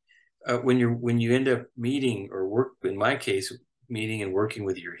when you end up meeting or work, in my case, meeting and working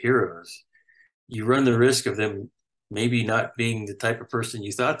with your heroes, you run the risk of them maybe not being the type of person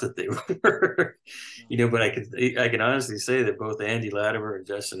you thought that they were. But I can honestly say that both Andy Latimer and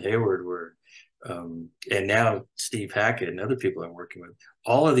Justin Hayward were, and now Steve Hackett and other people I'm working with,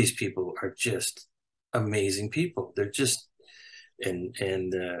 all of these people are just amazing people. They're just, and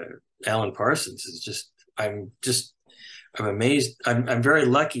Alan Parsons is just, I'm amazed. I'm very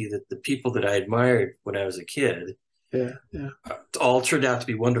lucky that the people that I admired when I was a kid, all turned out to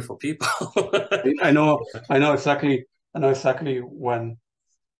be wonderful people. I know exactly when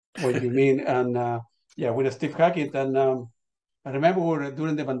what you mean. And with Steve Hackett, and I remember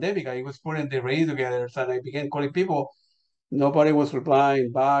during the pandemic, I was putting the radio together, and I began calling people. Nobody was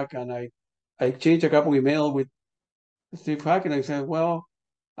replying back, and I exchanged a couple emails with Steve Hackett. I said, well,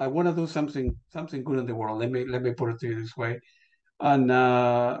 I want to do something good in the world. Let me put it to you this way. And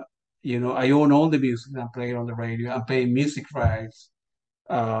you know, I own all the music I'm playing on the radio. I'm paying music rights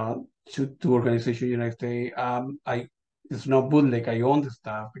uh, to organization United States. I It's not bootleg. I own the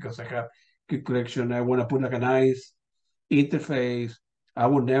stuff because I have good collection. I want to put like a nice interface. I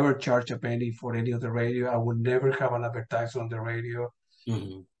would never charge a penny for any of the radio. I would never have an advertisement on the radio.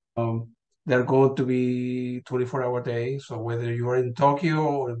 Mm-hmm. They're going to be 24-hour days. So whether you are in Tokyo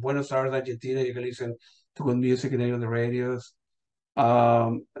or in Buenos Aires, Argentina, you can listen to good music in any of the radios.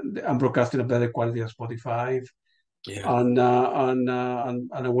 I'm broadcasting a better quality of Spotify. Yeah. And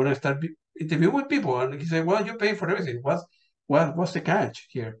I want to start interviewing with people. And he said, "Well, you pay for everything. What's the catch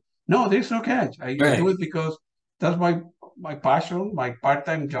here?" No, there's no catch. I do Right. it because that's my passion, my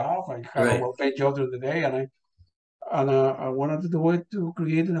part-time job. I have a Right. well-paid job during the day, and I wanted to do it to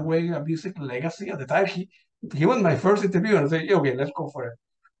create in a way a music legacy. At the time, he was my first interview, and I said, yeah, "Okay, let's go for it."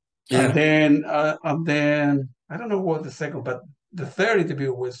 Yeah. And then I don't know what the second, but the third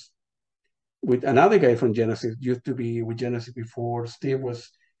interview was with another guy from Genesis. Used to be with Genesis before Steve was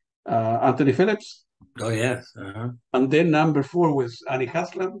Anthony Phillips. Oh yeah. Uh-huh. And then number four was Annie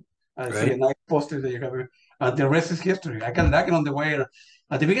Haslam. I see a Right. nice poster that you have. And the rest is history. I got lucky on the way.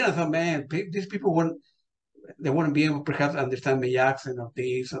 At the beginning, I thought, man, these people wouldn't be able to perhaps understand my accent or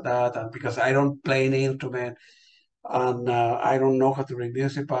this or that, and because I don't play any instrument and I don't know how to read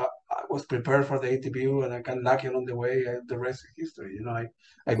music, but I was prepared for the interview and I got lucky along the way. The rest is history. You know,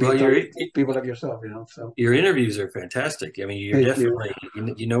 I've Well, been talking to people like yourself, you know, so your interviews are fantastic. I mean, you're thank you.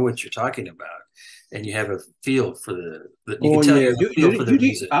 definitely you know what you're talking about, and you have a feel for the you can Oh tell yeah, you have a feel for the you need.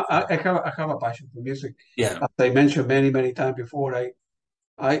 music. I have a passion for music. Yeah. As I mentioned many times before,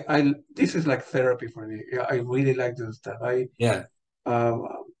 I this is like therapy for me. Yeah, I really like this stuff. Yeah. Um,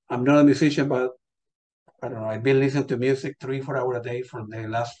 I'm not a musician, but I don't know. I've been listening to music 3-4 hours a day for the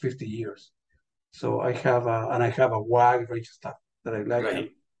last 50 years. So I have a wide range of stuff that I like, and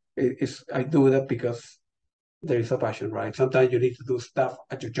Right. I do that because there is a passion, right? Sometimes you need to do stuff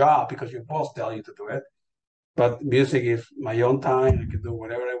at your job because your boss tell you to do it. But music is my own time. I can do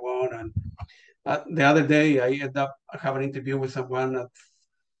whatever I want. And the other day, I ended up having an interview with someone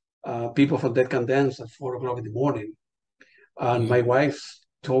at People from Dead Can Dance at 4 o'clock in the morning. And my Mm. wife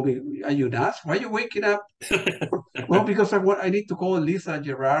told me, "Are you nuts? Why are you waking up?" Well, because I need to call Lisa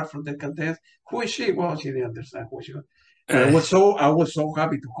Gerard from Dead Can Dance. Who is she? Well, she didn't understand who she was. But I was so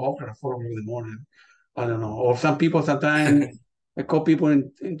happy to call her at 4 o'clock in the morning. I don't know. Or some people sometimes I call people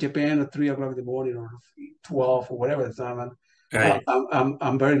in Japan at 3 o'clock in the morning or 12 or whatever the time. And Right.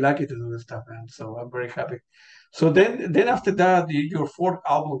 I'm very lucky to do this stuff, man. So I'm very happy. So then after that, your fourth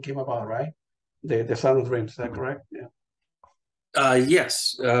album came about, right? The Sound of Dreams. Is that correct? Yeah.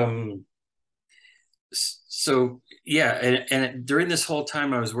 Yes. So yeah, and during this whole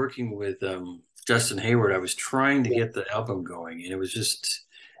time I was working with Justin Hayward, I was trying to Yeah. get the album going, and it was just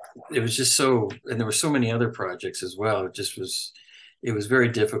so, and there were so many other projects as well. It was very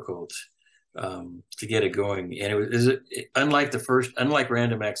difficult to get it going, and unlike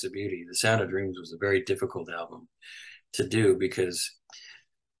Random Acts of Beauty, The Sound of Dreams was a very difficult album to do because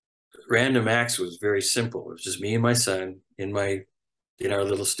Random Acts was very simple. It was just me and my son in our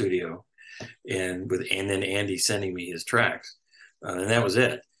little studio, and then Andy sending me his tracks, and that was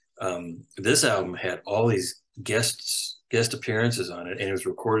it. This album had all these guest appearances on it, and it was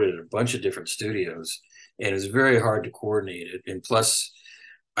recorded at a bunch of different studios, and it was very hard to coordinate it. And plus,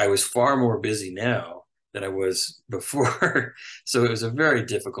 I was far more busy now than I was before, so it was a very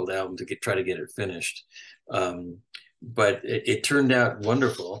difficult album to try to get it finished. But it turned out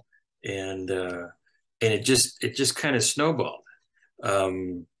wonderful, and it just kind of snowballed.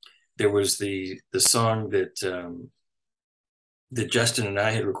 There was the song that Justin and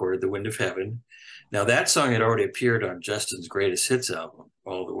I had recorded, "The Wind of Heaven." Now that song had already appeared on Justin's Greatest Hits album,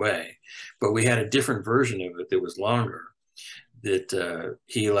 All the Way, but we had a different version of it that was longer that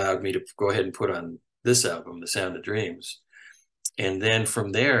he allowed me to go ahead and put on this album, The Sound of Dreams. And then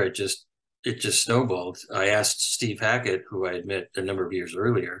from there, it just snowballed. I asked Steve Hackett, who I had met a number of years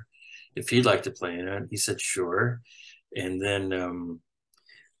earlier, if he'd like to play in it. He said sure. And then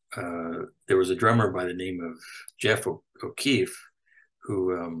there was a drummer by the name of Jeff O'Keefe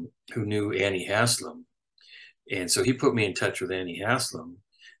who knew Annie Haslam, and so he put me in touch with Annie Haslam,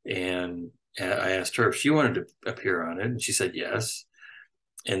 and I asked her if she wanted to appear on it, and she said yes.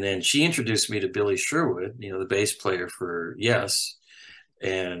 And then she introduced me to Billy Sherwood, the bass player for Yes,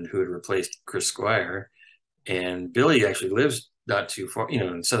 and who had replaced Chris Squire. And Billy actually lives not too far,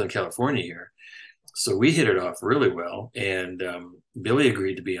 in Southern California here. So we hit it off really well, and Billy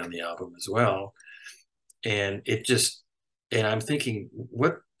agreed to be on the album as well. And and I'm thinking,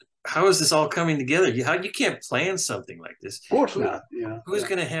 how is this all coming together? You can't plan something like this. Of course not. Yeah. Who's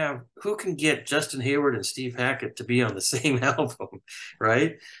going to who can get Justin Hayward and Steve Hackett to be on the same album,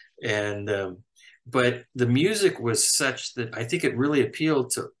 right? And but the music was such that I think it really appealed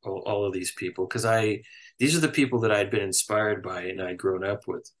to all of these people, because these are the people that I'd been inspired by and I'd grown up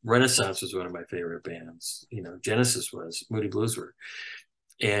with. Renaissance was one of my favorite bands. Genesis was, Moody Blues were.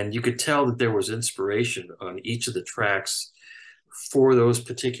 And you could tell that there was inspiration on each of the tracks for those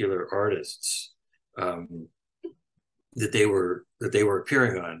particular artists that they were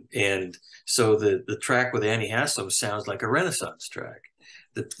appearing on. And so the track with Annie Haslam sounds like a Renaissance track.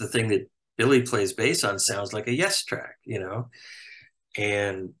 The thing that Billy plays bass on sounds like a Yes track,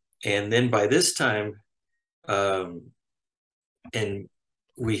 And then by this time, and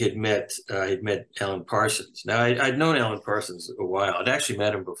we had met, I had met Alan Parsons. Now I'd known Alan Parsons a while. I'd actually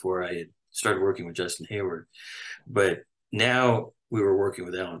met him before I had started working with Justin Hayward, but now we were working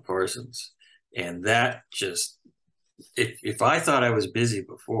with Alan Parsons, and that just, if I thought I was busy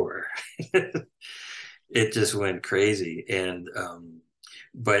before, it just went crazy. And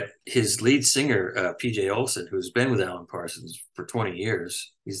but his lead singer, PJ Olson, who's been with Alan Parsons for 20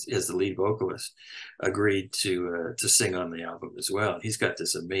 years, he's as the lead vocalist, agreed to sing on the album as well. He's got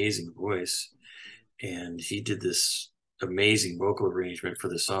this amazing voice, and he did this amazing vocal arrangement for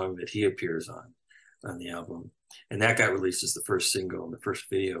the song that he appears on the album, and that got released as the first single and the first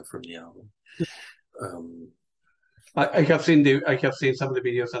video from the album. I have seen some of the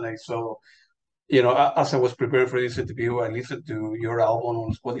videos, and I saw, as I was preparing for this interview, I listened to your album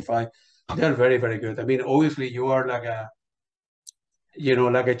on Spotify. They're very, very good. I mean, obviously you are like a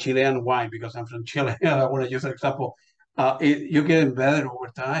Chilean wine, because I'm from Chile. I want to use an example. You're getting better over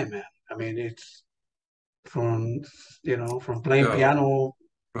time, man. I mean, it's from playing piano,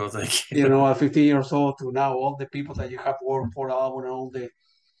 well, thank you. At 15 years old to now, all the people that you have worked for the album, and all the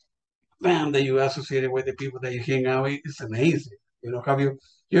band that you associated with, the people that you hang out with, it's amazing. Have you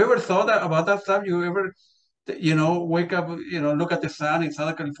ever thought about that stuff? You ever, wake up, look at the sun in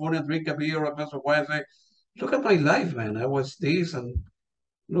Southern California, drink a beer or a glass of wine, and say, look at my life, man. I was this, and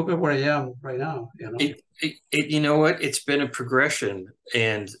look at where I am right now. You know what? It's been a progression,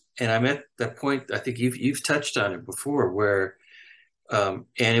 and I'm at that point. I think you've touched on it before, where, and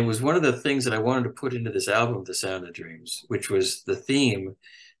it was one of the things that I wanted to put into this album, The Sound of Dreams, which was the theme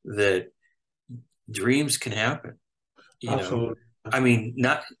that dreams can happen. Absolutely. I mean,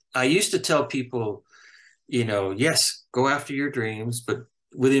 I used to tell people, yes, go after your dreams, but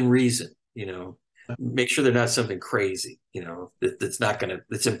within reason. Make sure they're not something crazy,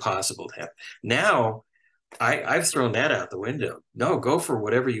 that's impossible to happen. Now I've thrown that out the window. No, go for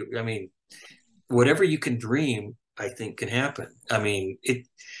whatever you can dream, I think can happen. I mean,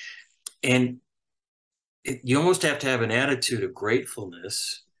 you almost have to have an attitude of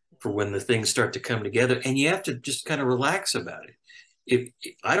gratefulness for when the things start to come together, and you have to just kind of relax about it.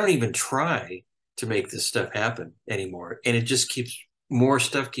 I don't even try to make this stuff happen anymore, and it just more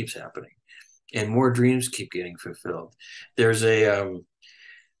stuff keeps happening, and more dreams keep getting fulfilled. There's a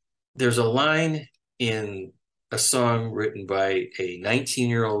line in a song written by a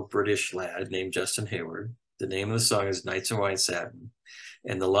 19-year-old British lad named Justin Hayward. The name of the song is Nights in White Satin,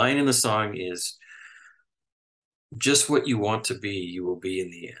 and the line in the song is, just what you want to be, you will be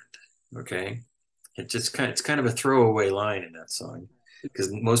in the end. Okay, it's kind of a throwaway line in that song, because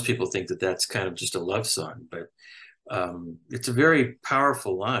most people think that that's kind of just a love song, but it's a very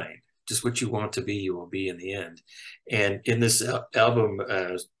powerful line. Just what you want to be, you will be in the end. And in this album,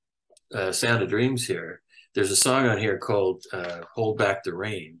 Sound of Dreams here, there's a song on here called Hold Back the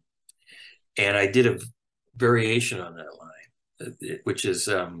Rain, and I did a variation on that line, which is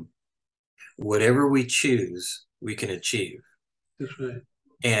whatever we choose, we can achieve. That's right.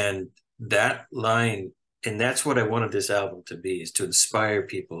 And that line, and that's what I wanted this album to be, is to inspire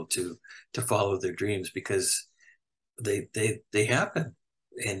people to follow their dreams, because they happen,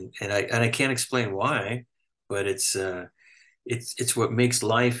 and I can't explain why, but it's what makes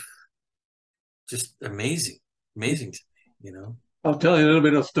life just amazing to me. I'll tell you a little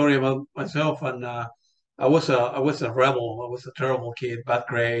bit of story about myself. And I was a rebel. I was a terrible kid, bad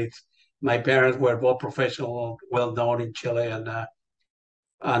grades. My parents were both professional, well known in Chile, and I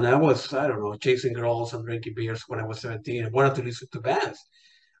was, I don't know, chasing girls and drinking beers when I was 17. I wanted to listen to bands,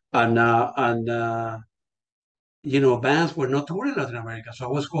 and bands were not touring in Latin America, so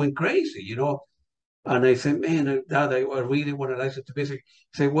I was going crazy, And I said, man, Dad, I really want to listen to music.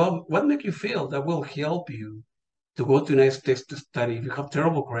 Say, well, what make you feel that will help you to go to the United States to study? If you have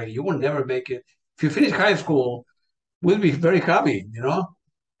terrible grade, you will never make it. If you finish high school, we'll be very happy,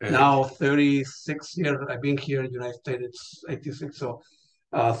 Now, 36 years, I've been here in the United States, it's 86. So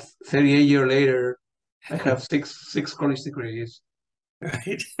 38 years later, I have six college degrees.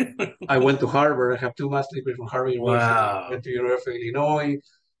 Right. I went to Harvard. I have 2 master's degrees from Harvard University. Wow. Went to University of Illinois,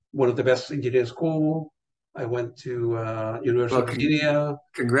 one of the best engineering school. I went to University Well, of Virginia.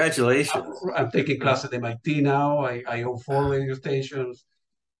 congratulations. I'm taking classes at MIT now. I own 4 radio stations.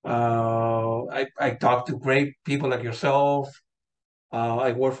 I talk to great people like yourself.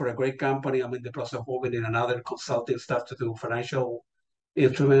 I work for a great company. I'm in the process of moving in another consulting stuff to do financial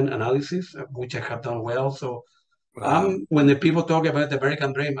instrument analysis, which I have done well. So Wow. when the people talk about the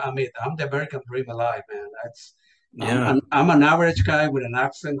American dream, I'm the American dream alive, man. That's Yeah. I'm an average guy with an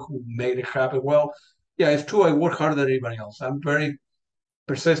accent who made it happen. Well, yeah, it's true. I work harder than anybody else. I'm very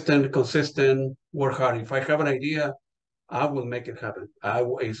persistent, consistent, work hard. If I have an idea, I will make it happen. Right.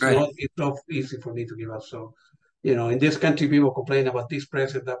 It's not easy for me to give up. So, in this country, people complain about this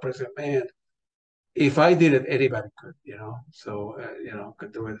president, that president. Man, if I did it, anybody could. So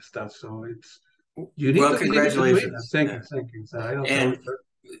could do it and stuff. So you need Well, to believe in to do it. congratulations. Thank Yeah. you, thank you. So I don't tell And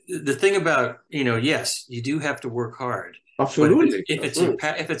the thing about, yes, you do have to work hard, but absolutely, if it's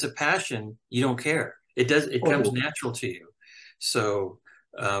absolutely. if it's a passion, you don't care. It comes Oh, natural to you. So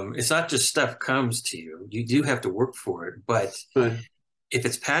it's not just stuff comes to you. You do have to work for it. But right.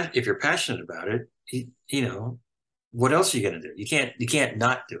 if you're passionate about it, what else are you gonna do? You can't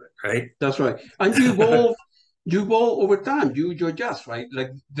not do it, right? That's right. And you evolve over time. You adjust, right?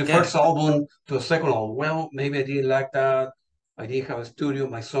 Like the Yeah, first album to the second album. Well, maybe I didn't like that. I didn't have a studio.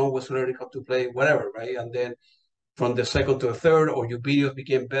 My son was learning how to play, whatever, right? And then from the second to the third, or your videos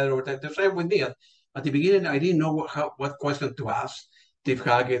became better. Or the same with me. At the beginning, I didn't know what question to ask Steve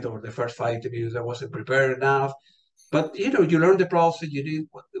Hackett or the first 5 interviews. I wasn't prepared enough. But you learn the process. You do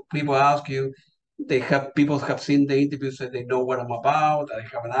what people ask you. People have seen the interviews and they know what I'm about. I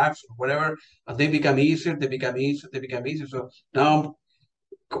have an accent, whatever, and they become easier. They become easier. They become easier. So now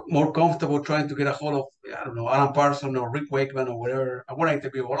I'm more comfortable trying to get a hold of, I don't know, Alan Parsons or Rick Wakeman or whatever. I want to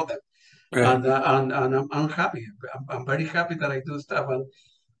interview all of them, right. and I'm happy. I'm very happy that I do stuff.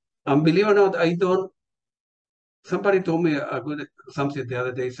 And believe it or not, I don't. Somebody told me a good something the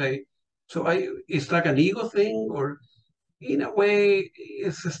other day. Say, so it's like an ego thing, or in a way,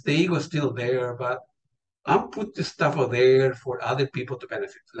 it's just the ego is still there, but I'm put the stuff out there for other people to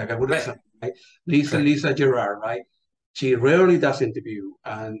benefit. Like a good Right. example, right? Lisa Gerard, right? She rarely does interview,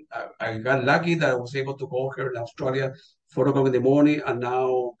 and I got lucky that I was able to call her in Australia 4 o'clock in the morning, and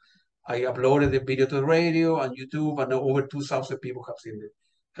now I uploaded the video to the radio and YouTube, and now over 2,000 people have seen it.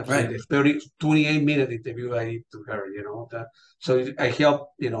 Have seen Right. the 28-minute interview I did to her. So I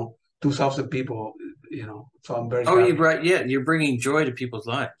helped 2,000 people. So I'm very Oh, happy. right. Yeah, you're bringing joy to people's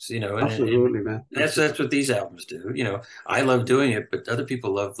lives, and Absolutely, man. that's what these albums do. I love doing it, but other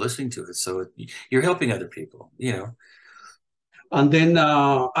people love listening to it. So you're helping other people. And then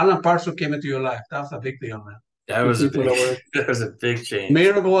Alan Parsons came into your life. That's a big deal, man. That The was a people big that were that was a big change.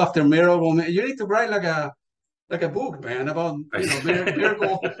 miracle after miracle. Man. You need to write like a book, man, about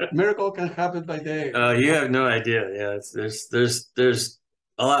miracle can happen by day. You have no idea. Yeah, there's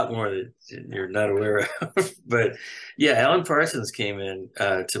a lot more that you're not aware of. But yeah, Alan Parsons came in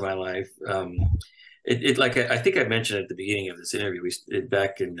to my life. It like I think I mentioned at the beginning of this interview,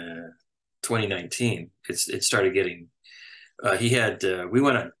 back in 2019, it started getting. We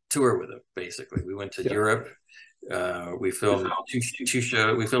went on tour with him. Basically, we went to Yeah, Europe. We filmed two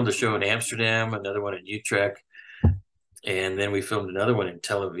shows. We filmed a show in Amsterdam, another one in Utrecht, and then we filmed another one in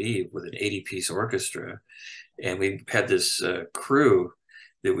Tel Aviv with an 80-piece orchestra. And we had this crew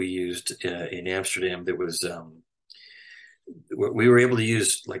that we used in Amsterdam that was we were able to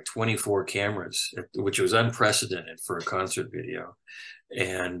use like 24 cameras, which was unprecedented for a concert video,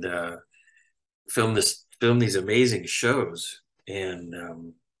 and film these amazing shows. And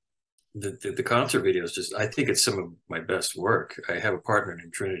the concert videos, I think it's some of my best work. I have a partner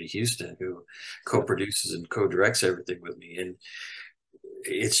in Trinity Houston who co-produces and co-directs everything with me, and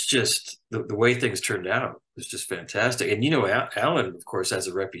it's just the way things turned out was just fantastic. And Alan, of course, has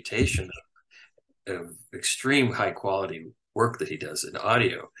a reputation of extreme high quality work that he does in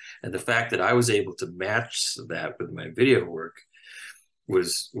audio, and the fact that I was able to match that with my video work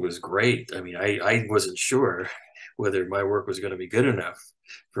was great. I mean, I wasn't sure whether my work was going to be good enough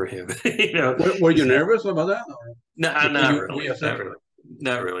for him. Were you nervous about that? Or No, not really, not really,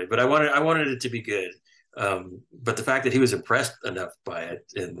 not really. But I wanted it to be good. But the fact that he was impressed enough by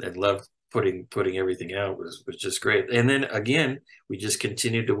it and loved putting everything out was just great. And then again, we just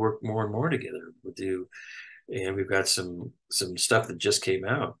continued to work more and more together. And we've got some stuff that just came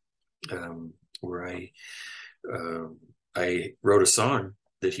out where I wrote a song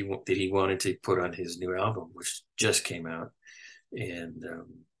that he wanted to put on his new album, which just came out. And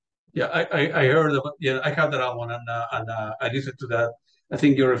Yeah, I heard about, yeah, I have that album, and I listened to that. I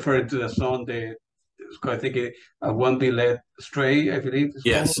think you're referring to the song, I think I Won't Be Led Astray, I believe it's called.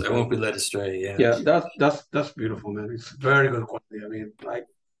 yes, I won't be led astray. Yeah. Yeah, that's beautiful, man. It's very good quality. I mean,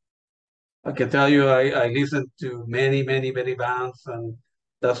 I can tell you, I listened to many bands, and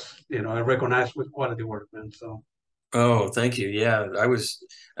that's, I recognize with quality work, man. So Oh, thank you. Yeah,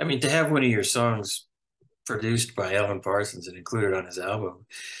 I mean, to have one of your songs produced by Alan Parsons and included on his album.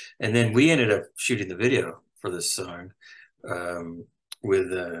 And then we ended up shooting the video for this song um,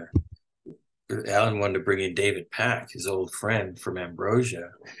 with Alan wanted to bring in David Pack, his old friend from Ambrosia.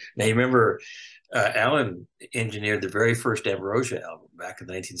 Now, you remember Alan engineered the very first Ambrosia album back in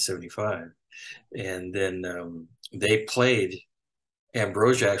 1975. And then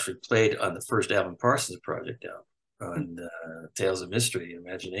Ambrosia actually played on the first Alan Parsons project album on Tales of Mystery and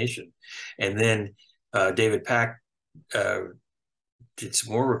Imagination. And then David Pack did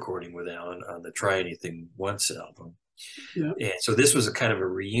some more recording with Alan on the Try Anything Once album. yeah. And so this was a kind of a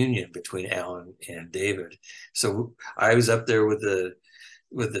reunion between Alan and David. So I was up there with the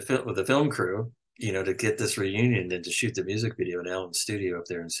film crew, to get this reunion and to shoot the music video in Alan's studio up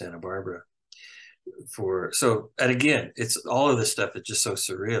there in Santa Barbara. And again, it's all of this stuff is just so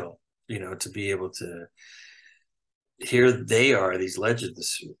surreal, to be able to here they are, these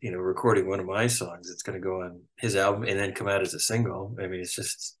legends, recording one of my songs. It's going to go on his album and then come out as a single. I mean, it's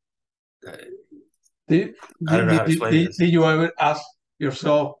just, I don't know how to explain this. Did you ever ask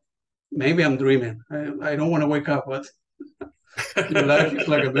yourself, maybe I'm dreaming? I don't want to wake up, but your life is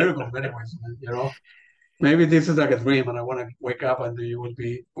like a miracle in many ways, Maybe this is like a dream, and I want to wake up, and you will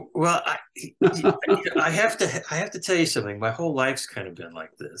be. Well, I have to tell you something. My whole life's kind of been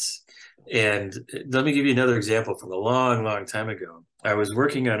like this, and let me give you another example from a long time ago. I was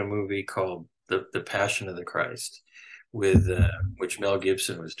working on a movie called The Passion of the Christ, with which Mel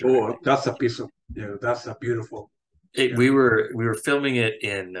Gibson was directing. Oh, that's a piece of that's a beautiful. We were filming it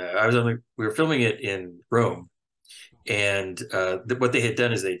in we were filming it in Rome, and what they had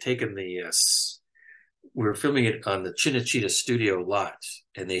done is they'd taken we were filming it on the Cinecittà studio lot,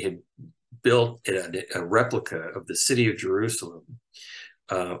 and they had built a replica of the city of Jerusalem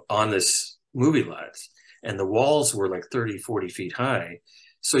on this movie lot. And the walls were like 30, 40 feet high.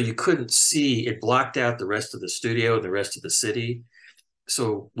 So you couldn't see, it blocked out the rest of the studio and the rest of the city.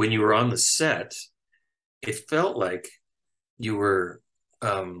 So when you were on the set, it felt like you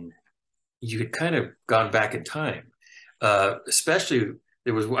had kind of gone back in time. Especially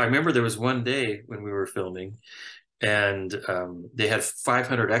I remember there was one day when we were filming, and they had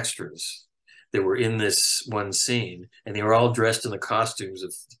 500 extras that were in this one scene, and they were all dressed in the costumes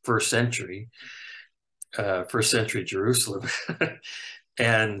of first century Jerusalem.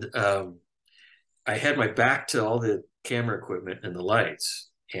 And I had my back to all the camera equipment and the lights,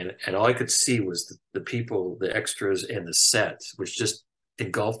 and all I could see was the people, the extras, and the set, which just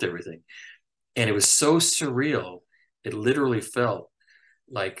engulfed everything. And it was so surreal. It literally felt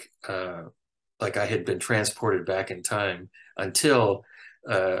like I had been transported back in time until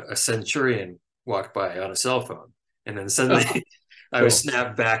a centurion walked by on a cell phone, and then suddenly I was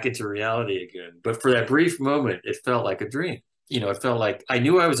snapped back into reality again. But for that brief moment, it felt like a dream. It felt like I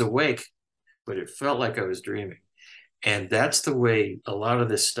knew I was awake, but it felt like I was dreaming. And that's the way a lot of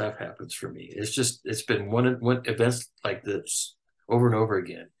this stuff happens for me. It's been one events like this over and over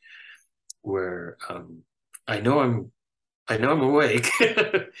again, where I know I'm awake,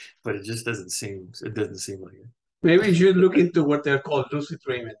 but it just doesn't seem like it. Maybe you should look into what they're called lucid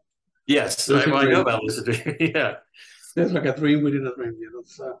dreaming. Yes, I know about lucid dreaming. Yeah, there's like a dream within a dream.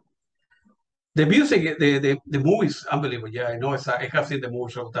 So the music, the movie's unbelievable. Yeah, I know. I have seen the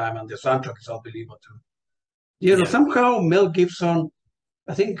movie all the time, and the soundtrack is unbelievable too. Somehow Mel Gibson,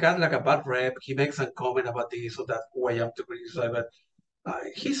 I think, got like a bad rep. He makes some comment about this or that way up to criticize, but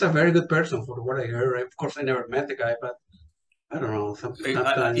he's a very good person for what I heard. Of course, I never met the guy, but I don't know.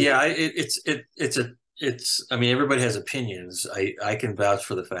 I mean, everybody has opinions. I can vouch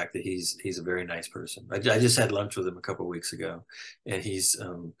for the fact that he's a very nice person. I just had lunch with him a couple of weeks ago, and he's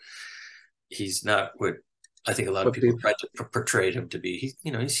not what I think a lot of people try to portray him to be.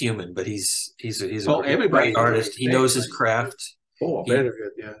 He's human, but he's a great artist. He knows his craft. Oh, very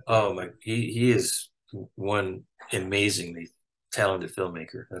good, yeah. Oh my, he is one amazingly talented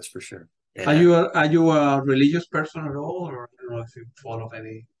filmmaker. That's for sure. And are you a religious person at all, or I don't know if you follow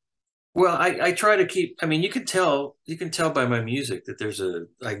any? Well, I try to keep. I mean, you can tell by my music that there's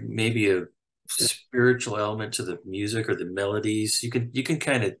maybe a spiritual element to the music or the melodies. You can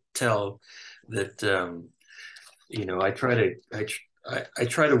kind of tell that. I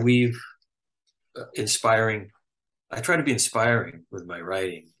try to weave inspiring I try to be inspiring with my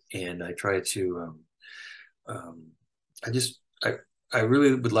writing, and I try to I just I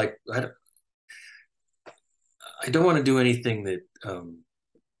really would like I don't want to do anything that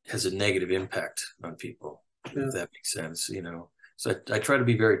has a negative impact on people, Yeah. if that makes sense, you know. So I try to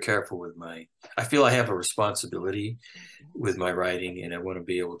be very careful with I feel I have a responsibility with my writing, and I want to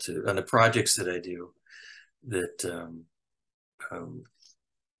be able to, on the projects that I do, that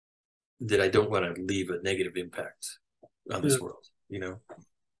that I don't want to leave a negative impact on this world, you know.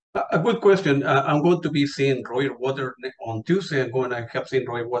 A good question. I'm going to be seeing Roy Waters on Tuesday. I have seen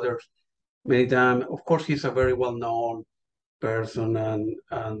Roy Waters many times. Of course, he's a very well-known person, and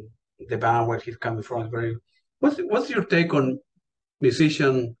the band where he's coming from is very. What's your take on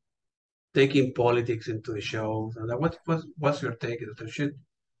musician taking politics into the shows? And what's your take?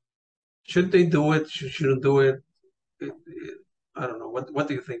 Should they do it? Shouldn't do it? I don't know. What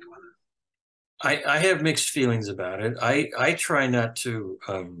do you think about it? I have mixed feelings about it. I try not to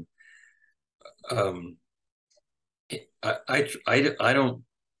um I don't,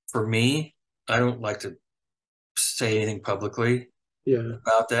 for me, I don't like to say anything publicly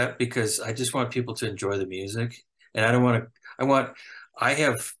about that, because I just want people to enjoy the music, and I don't want to. I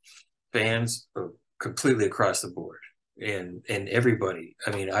have fans completely across the board, and everybody.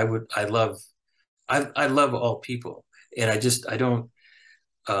 I mean, I love all people, and I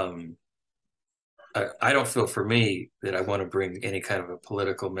don't feel, for me, that I want to bring any kind of a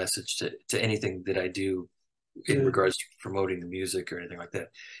political message to anything that I do in regards to promoting the music or anything like that.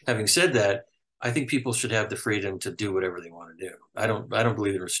 Having said that, I think people should have the freedom to do whatever they want to do. I don't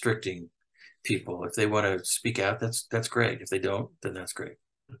believe in restricting people. If they want to speak out, that's great. If they don't, then that's great.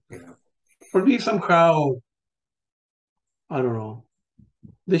 You know. For me, somehow, I don't know.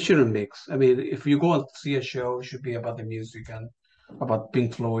 They shouldn't mix. I mean, if you go and see a show, it should be about the music and about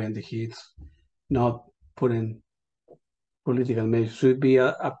Pink Floyd and the hits, not putting political message. It should be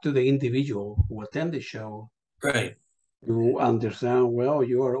up to the individual who attend the show. Right. You understand, well,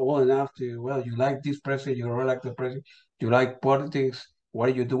 you are old enough to, well, you like this president, you don't like the president, you like politics, what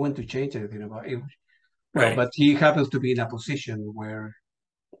are you doing to change anything about it? Well, right. But he happens to be in a position where,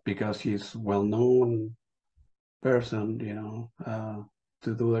 because he's well-known person, to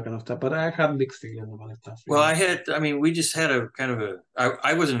do that kind of stuff. But I have mixed feelings about stuff. Well, I mean, we just had a kind of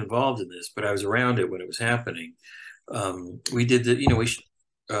I wasn't involved in this, but I was around it when it was happening. We did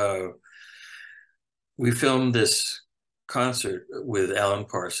we filmed this concert with Alan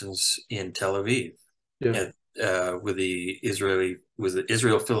Parsons in Tel Aviv with the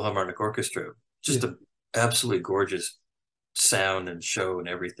Israel Philharmonic Orchestra. Just an absolutely gorgeous sound and show and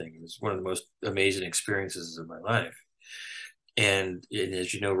everything. It was one of the most amazing experiences of my life. And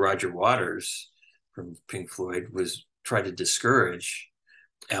as you know, Roger Waters from Pink Floyd tried to discourage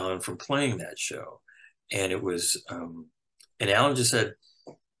Alan from playing that show. And it was, and Alan just said,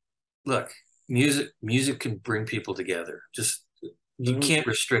 look, music can bring people together. Just, you can't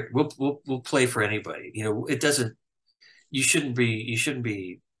restrict. We'll play for anybody. You know, it doesn't, you shouldn't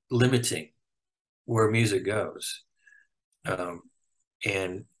be limiting where music goes.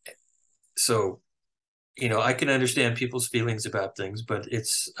 And so, you know, I can understand people's feelings about things, but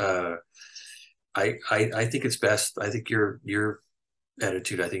it's, I think it's best. I think your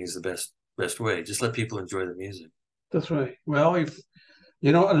attitude, I think, is the best way. Just let people enjoy the music. That's right. Well, if,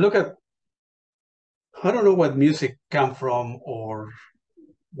 look at, I don't know what music come from or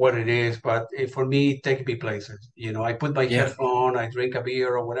what it is, but for me, take me places. I put my headphone, I drink a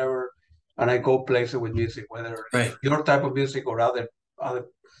beer or whatever, and I go places with music, whether it's your type of music or other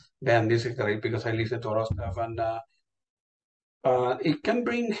band music, because I listen to a lot of stuff, and it can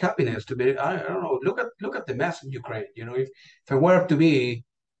bring happiness to me. I don't know. Look at the mess in Ukraine. If it were up to me,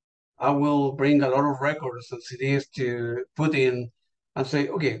 I will bring a lot of records and CDs to put in and say,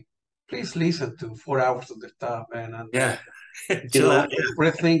 okay, please listen to 4 hours of the stuff, and chill out.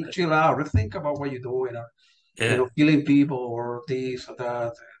 Chill out, rethink about what you're doing, or killing people or this or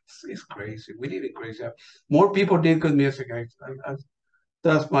that. It's crazy. We live in crazy. More people need good music.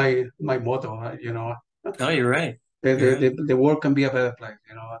 That's my motto. No, you're right. The world can be a better place.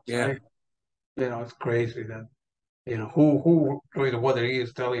 It's crazy that who Roy the Water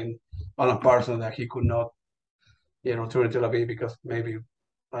is telling Alan Parsons that he could not tour in Tel Aviv because maybe,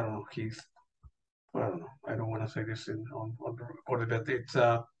 I don't know, I don't know. I don't want to say this on the recording, but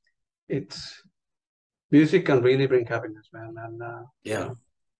it's music can really bring happiness, man. And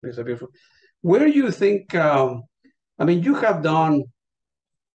it's a beautiful. Where do you think? I mean, you have done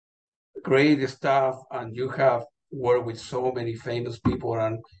great stuff, and you have worked with so many famous people,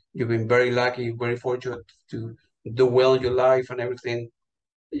 and you've been very lucky, very fortunate to do well in your life and everything,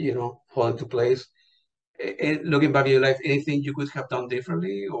 fall into place. looking back in your life, anything you could have done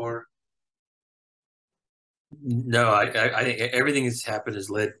differently, or? No, I think everything that's happened has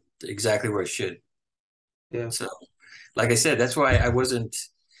led exactly where it should. Yeah. So, like I said, that's why I wasn't,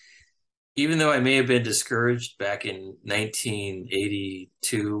 even though I may have been discouraged back in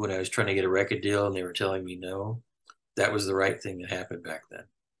 1982 when I was trying to get a record deal and they were telling me no, that was the right thing that happened back then.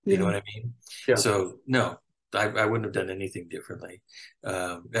 You know what I mean? Yeah. So no, I wouldn't have done anything differently.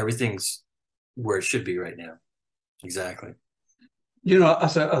 Everything's where it should be right now. Exactly. You know,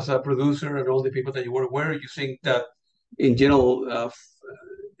 as a producer and all the people that you work, where you think that in general,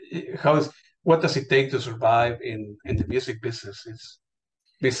 what does it take to survive in the music business? It's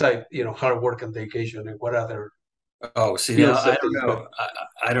besides, hard work and dedication, and what other Oh, see, now skills I that don't you have? know.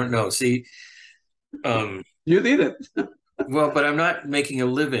 I don't know. See, You did it. well, but I'm not making a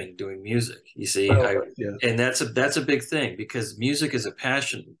living doing music, you see. Well, yeah. And that's a big thing because music is a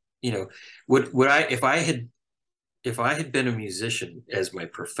passion. You know, would I if I had been a musician as my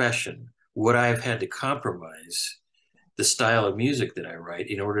profession, would I have had to compromise the style of music that I write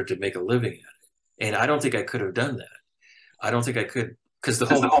in order to make a living at it? And I don't think I could have done that. I don't think I could, because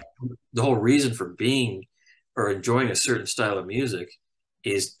the whole reason for being or enjoying a certain style of music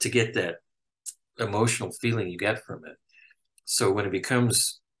is to get that emotional feeling you get from it. So when it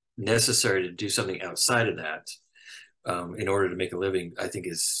becomes necessary to do something outside of that, in order to make a living, I think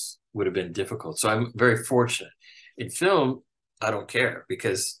would have been difficult. So I'm very fortunate. In film, I don't care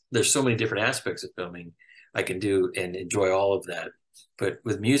because there's so many different aspects of filming I can do and enjoy all of that. But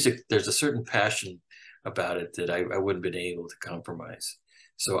with music, there's a certain passion about it that I wouldn't have been able to compromise.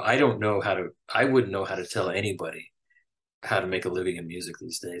 So I wouldn't know how to tell anybody how to make a living in music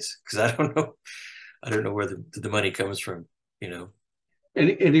these days because I don't know where the money comes from, you know.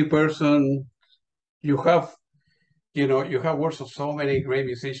 Any person you have, you have worked with so many great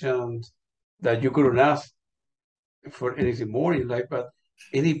musicians that you couldn't ask for anything more in life, but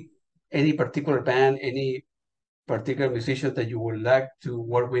any particular band, any particular musician that you would like to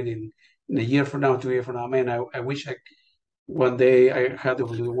work with in a year from now, 2 years from now? Man, I wish one day I had the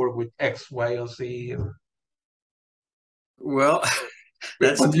opportunity to work with X, Y, or Z. Well,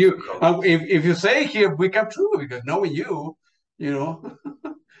 that's But if you say here, we come true because knowing you, you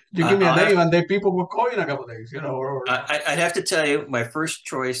give me a name and then people will call you in a couple of days, I'd have to tell you, my first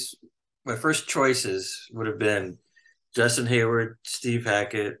choices would have been Justin Hayward, Steve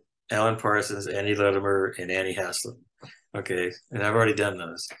Hackett, Alan Parsons, Andy Latimer, and Annie Haslam. Okay, and I've already done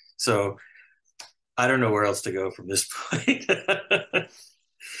those, so I don't know where else to go from this point.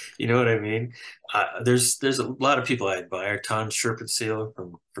 You know what I mean? There's a lot of people I admire. Tom Sherpenzeel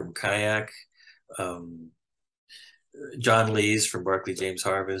from Kayak, John Lees from Barclay James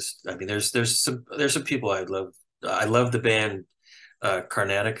Harvest. I mean, there's some people I love. I love the band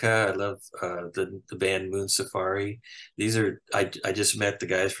Karnataka. I love the band Moon Safari. I just met the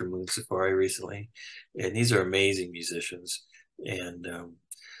guys from Moon Safari recently, and these are amazing musicians. And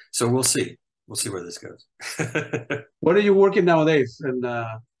so we'll see where this goes. What are you working nowadays? And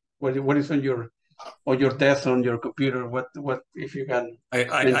what is on your desk, on your computer? What if you can? I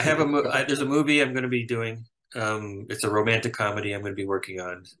have there's a movie I'm going to be doing. It's a romantic comedy I'm going to be working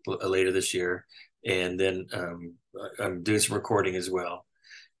on later this year, and then I'm doing some recording as well,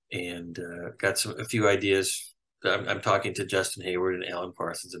 and got a few ideas. I'm talking to Justin Hayward and Alan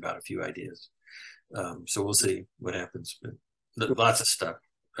Parsons about a few ideas. So we'll see what happens. But lots of stuff.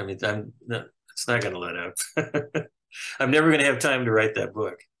 I mean, it's not going to let out. I'm never going to have time to write that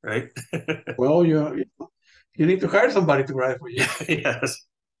book, right? Well, you need to hire somebody to write for you. Yes.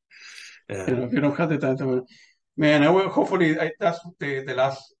 Yeah. If you don't have the time to, man, I will. Hopefully, that's the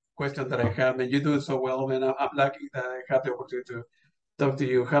last question that I have. And you do it so well, man. I'm lucky that I have the opportunity to talk to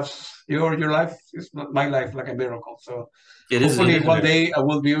you. Your life is not my life, like a miracle. So hopefully one day I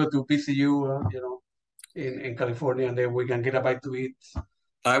will be able to visit you, in California, and then we can get a bite to eat.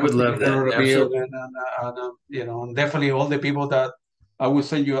 I would love that. Absolutely. And definitely all the people that I will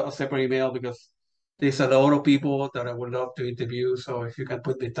send you a separate email because there's a lot of people that I would love to interview. So if you can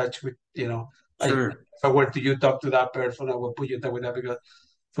put me in touch with, Sure. if I were to you talk to that person, I will put you in touch with that because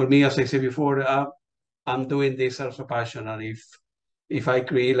for me, as I said before, I'm doing this as a passion, and if I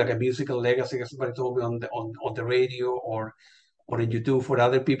create like a musical legacy, as somebody told me on the radio or in YouTube for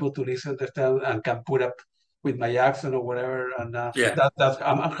other people to listen to them and can put up with my accent or whatever, and that's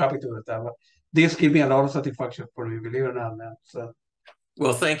I'm happy to do that. But this gives me a lot of satisfaction for me, believe it or not, man. So.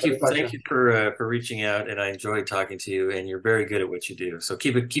 Well, thank you for reaching out, and I enjoyed talking to you. And you're very good at what you do. So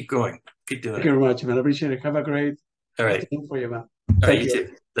keep going, keep doing it. Thank you very much, man. I appreciate it. Have a great afternoon for you, man. All right, you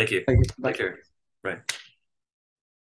too. Thank you. Thank you. Take care. Right.